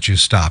abortions that you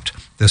stopped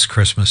this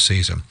Christmas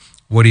season.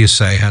 What do you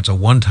say? That's a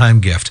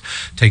one-time gift.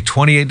 Take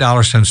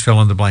 $28 times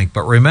fill in the blank.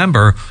 But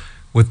remember,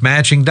 with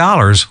matching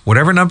dollars,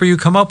 whatever number you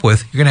come up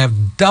with, you're going to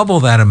have double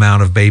that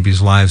amount of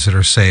babies' lives that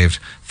are saved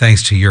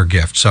thanks to your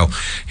gift. So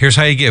here's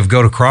how you give.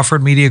 Go to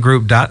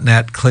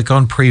CrawfordMediaGroup.net, click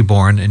on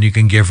preborn, and you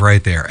can give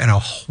right there. And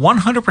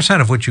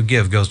 100% of what you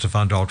give goes to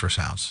fund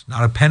ultrasounds,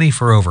 not a penny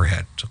for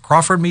overhead. So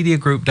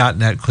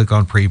CrawfordMediaGroup.net, click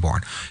on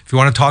preborn. If you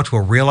want to talk to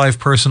a real-life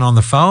person on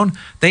the phone,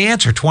 they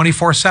answer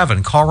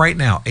 24/7. Call right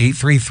now,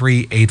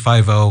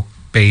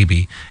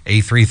 833-850-BABY,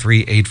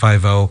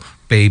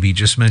 833-850-BABY.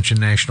 Just mention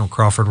National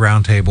Crawford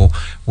Roundtable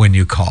when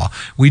you call.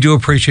 We do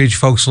appreciate you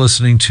folks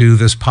listening to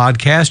this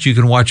podcast. You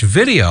can watch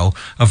video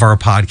of our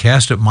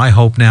podcast at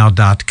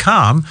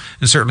myhopenow.com,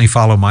 and certainly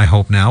follow My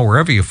Hope Now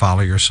wherever you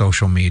follow your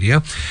social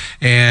media.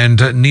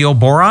 And Neil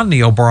Boron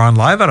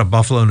Live out of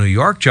Buffalo, New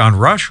York. John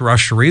Rush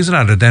to Reason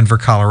out of Denver,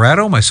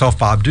 Colorado. Myself,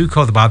 Bob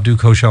Duco, the Bob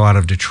Duco Show out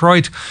of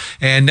Detroit.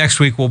 And next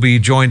week we'll be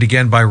joined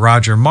again by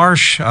Roger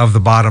Marsh of The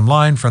Bottom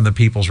Line from the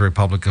People's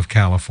Republic of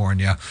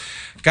California.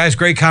 Guys,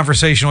 great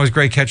conversation. Always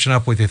great catching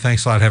up with you.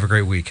 Thanks a lot. Have a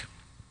great week.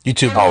 You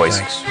too, Bob. Always.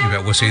 Thanks. You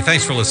bet. We'll see you.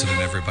 Thanks for listening,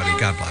 everybody.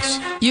 God bless.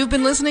 You've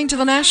been listening to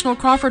the National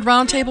Crawford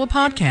Roundtable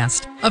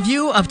podcast, a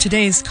view of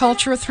today's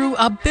culture through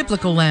a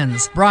biblical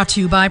lens, brought to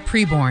you by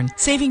Preborn,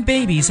 saving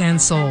babies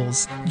and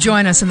souls.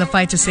 Join us in the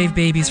fight to save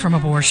babies from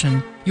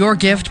abortion. Your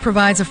gift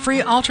provides a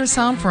free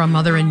ultrasound for a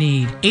mother in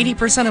need.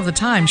 80% of the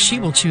time, she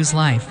will choose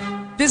life.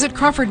 Visit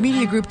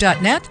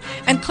CrawfordMediaGroup.net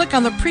and click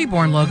on the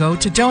Preborn logo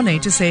to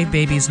donate to Save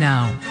Babies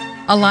Now.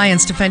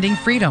 Alliance Defending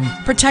Freedom,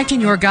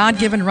 protecting your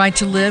God-given right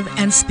to live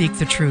and speak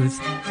the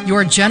truth.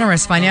 Your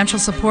generous financial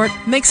support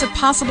makes it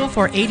possible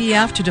for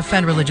ADF to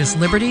defend religious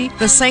liberty,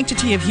 the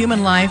sanctity of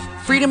human life,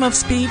 freedom of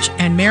speech,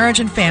 and marriage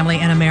and family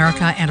in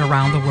America and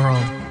around the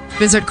world.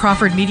 Visit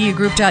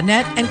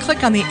CrawfordMediaGroup.net and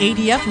click on the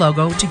ADF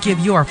logo to give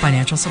your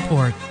financial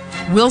support.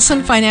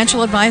 Wilson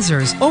Financial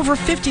Advisors, over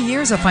 50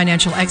 years of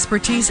financial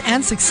expertise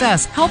and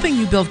success, helping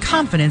you build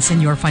confidence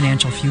in your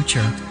financial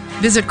future.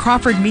 Visit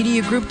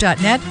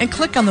CrawfordMediaGroup.net and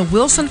click on the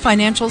Wilson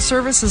Financial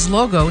Services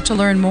logo to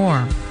learn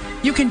more.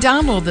 You can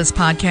download this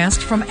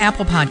podcast from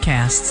Apple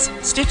Podcasts,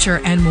 Stitcher,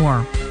 and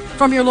more,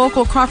 from your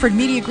local Crawford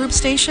Media Group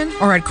station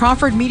or at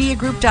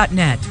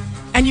CrawfordMediaGroup.net.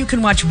 And you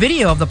can watch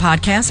video of the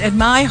podcast at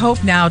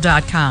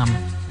MyHopeNow.com.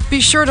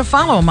 Be sure to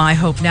follow My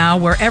Hope Now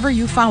wherever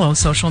you follow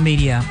social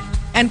media.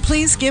 And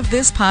please give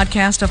this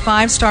podcast a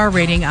 5-star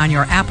rating on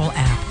your Apple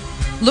app.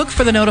 Look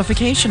for the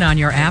notification on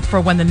your app for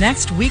when the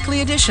next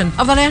weekly edition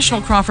of the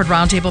National Crawford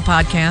Roundtable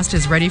podcast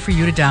is ready for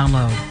you to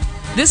download.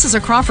 This is a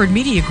Crawford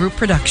Media Group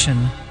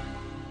production.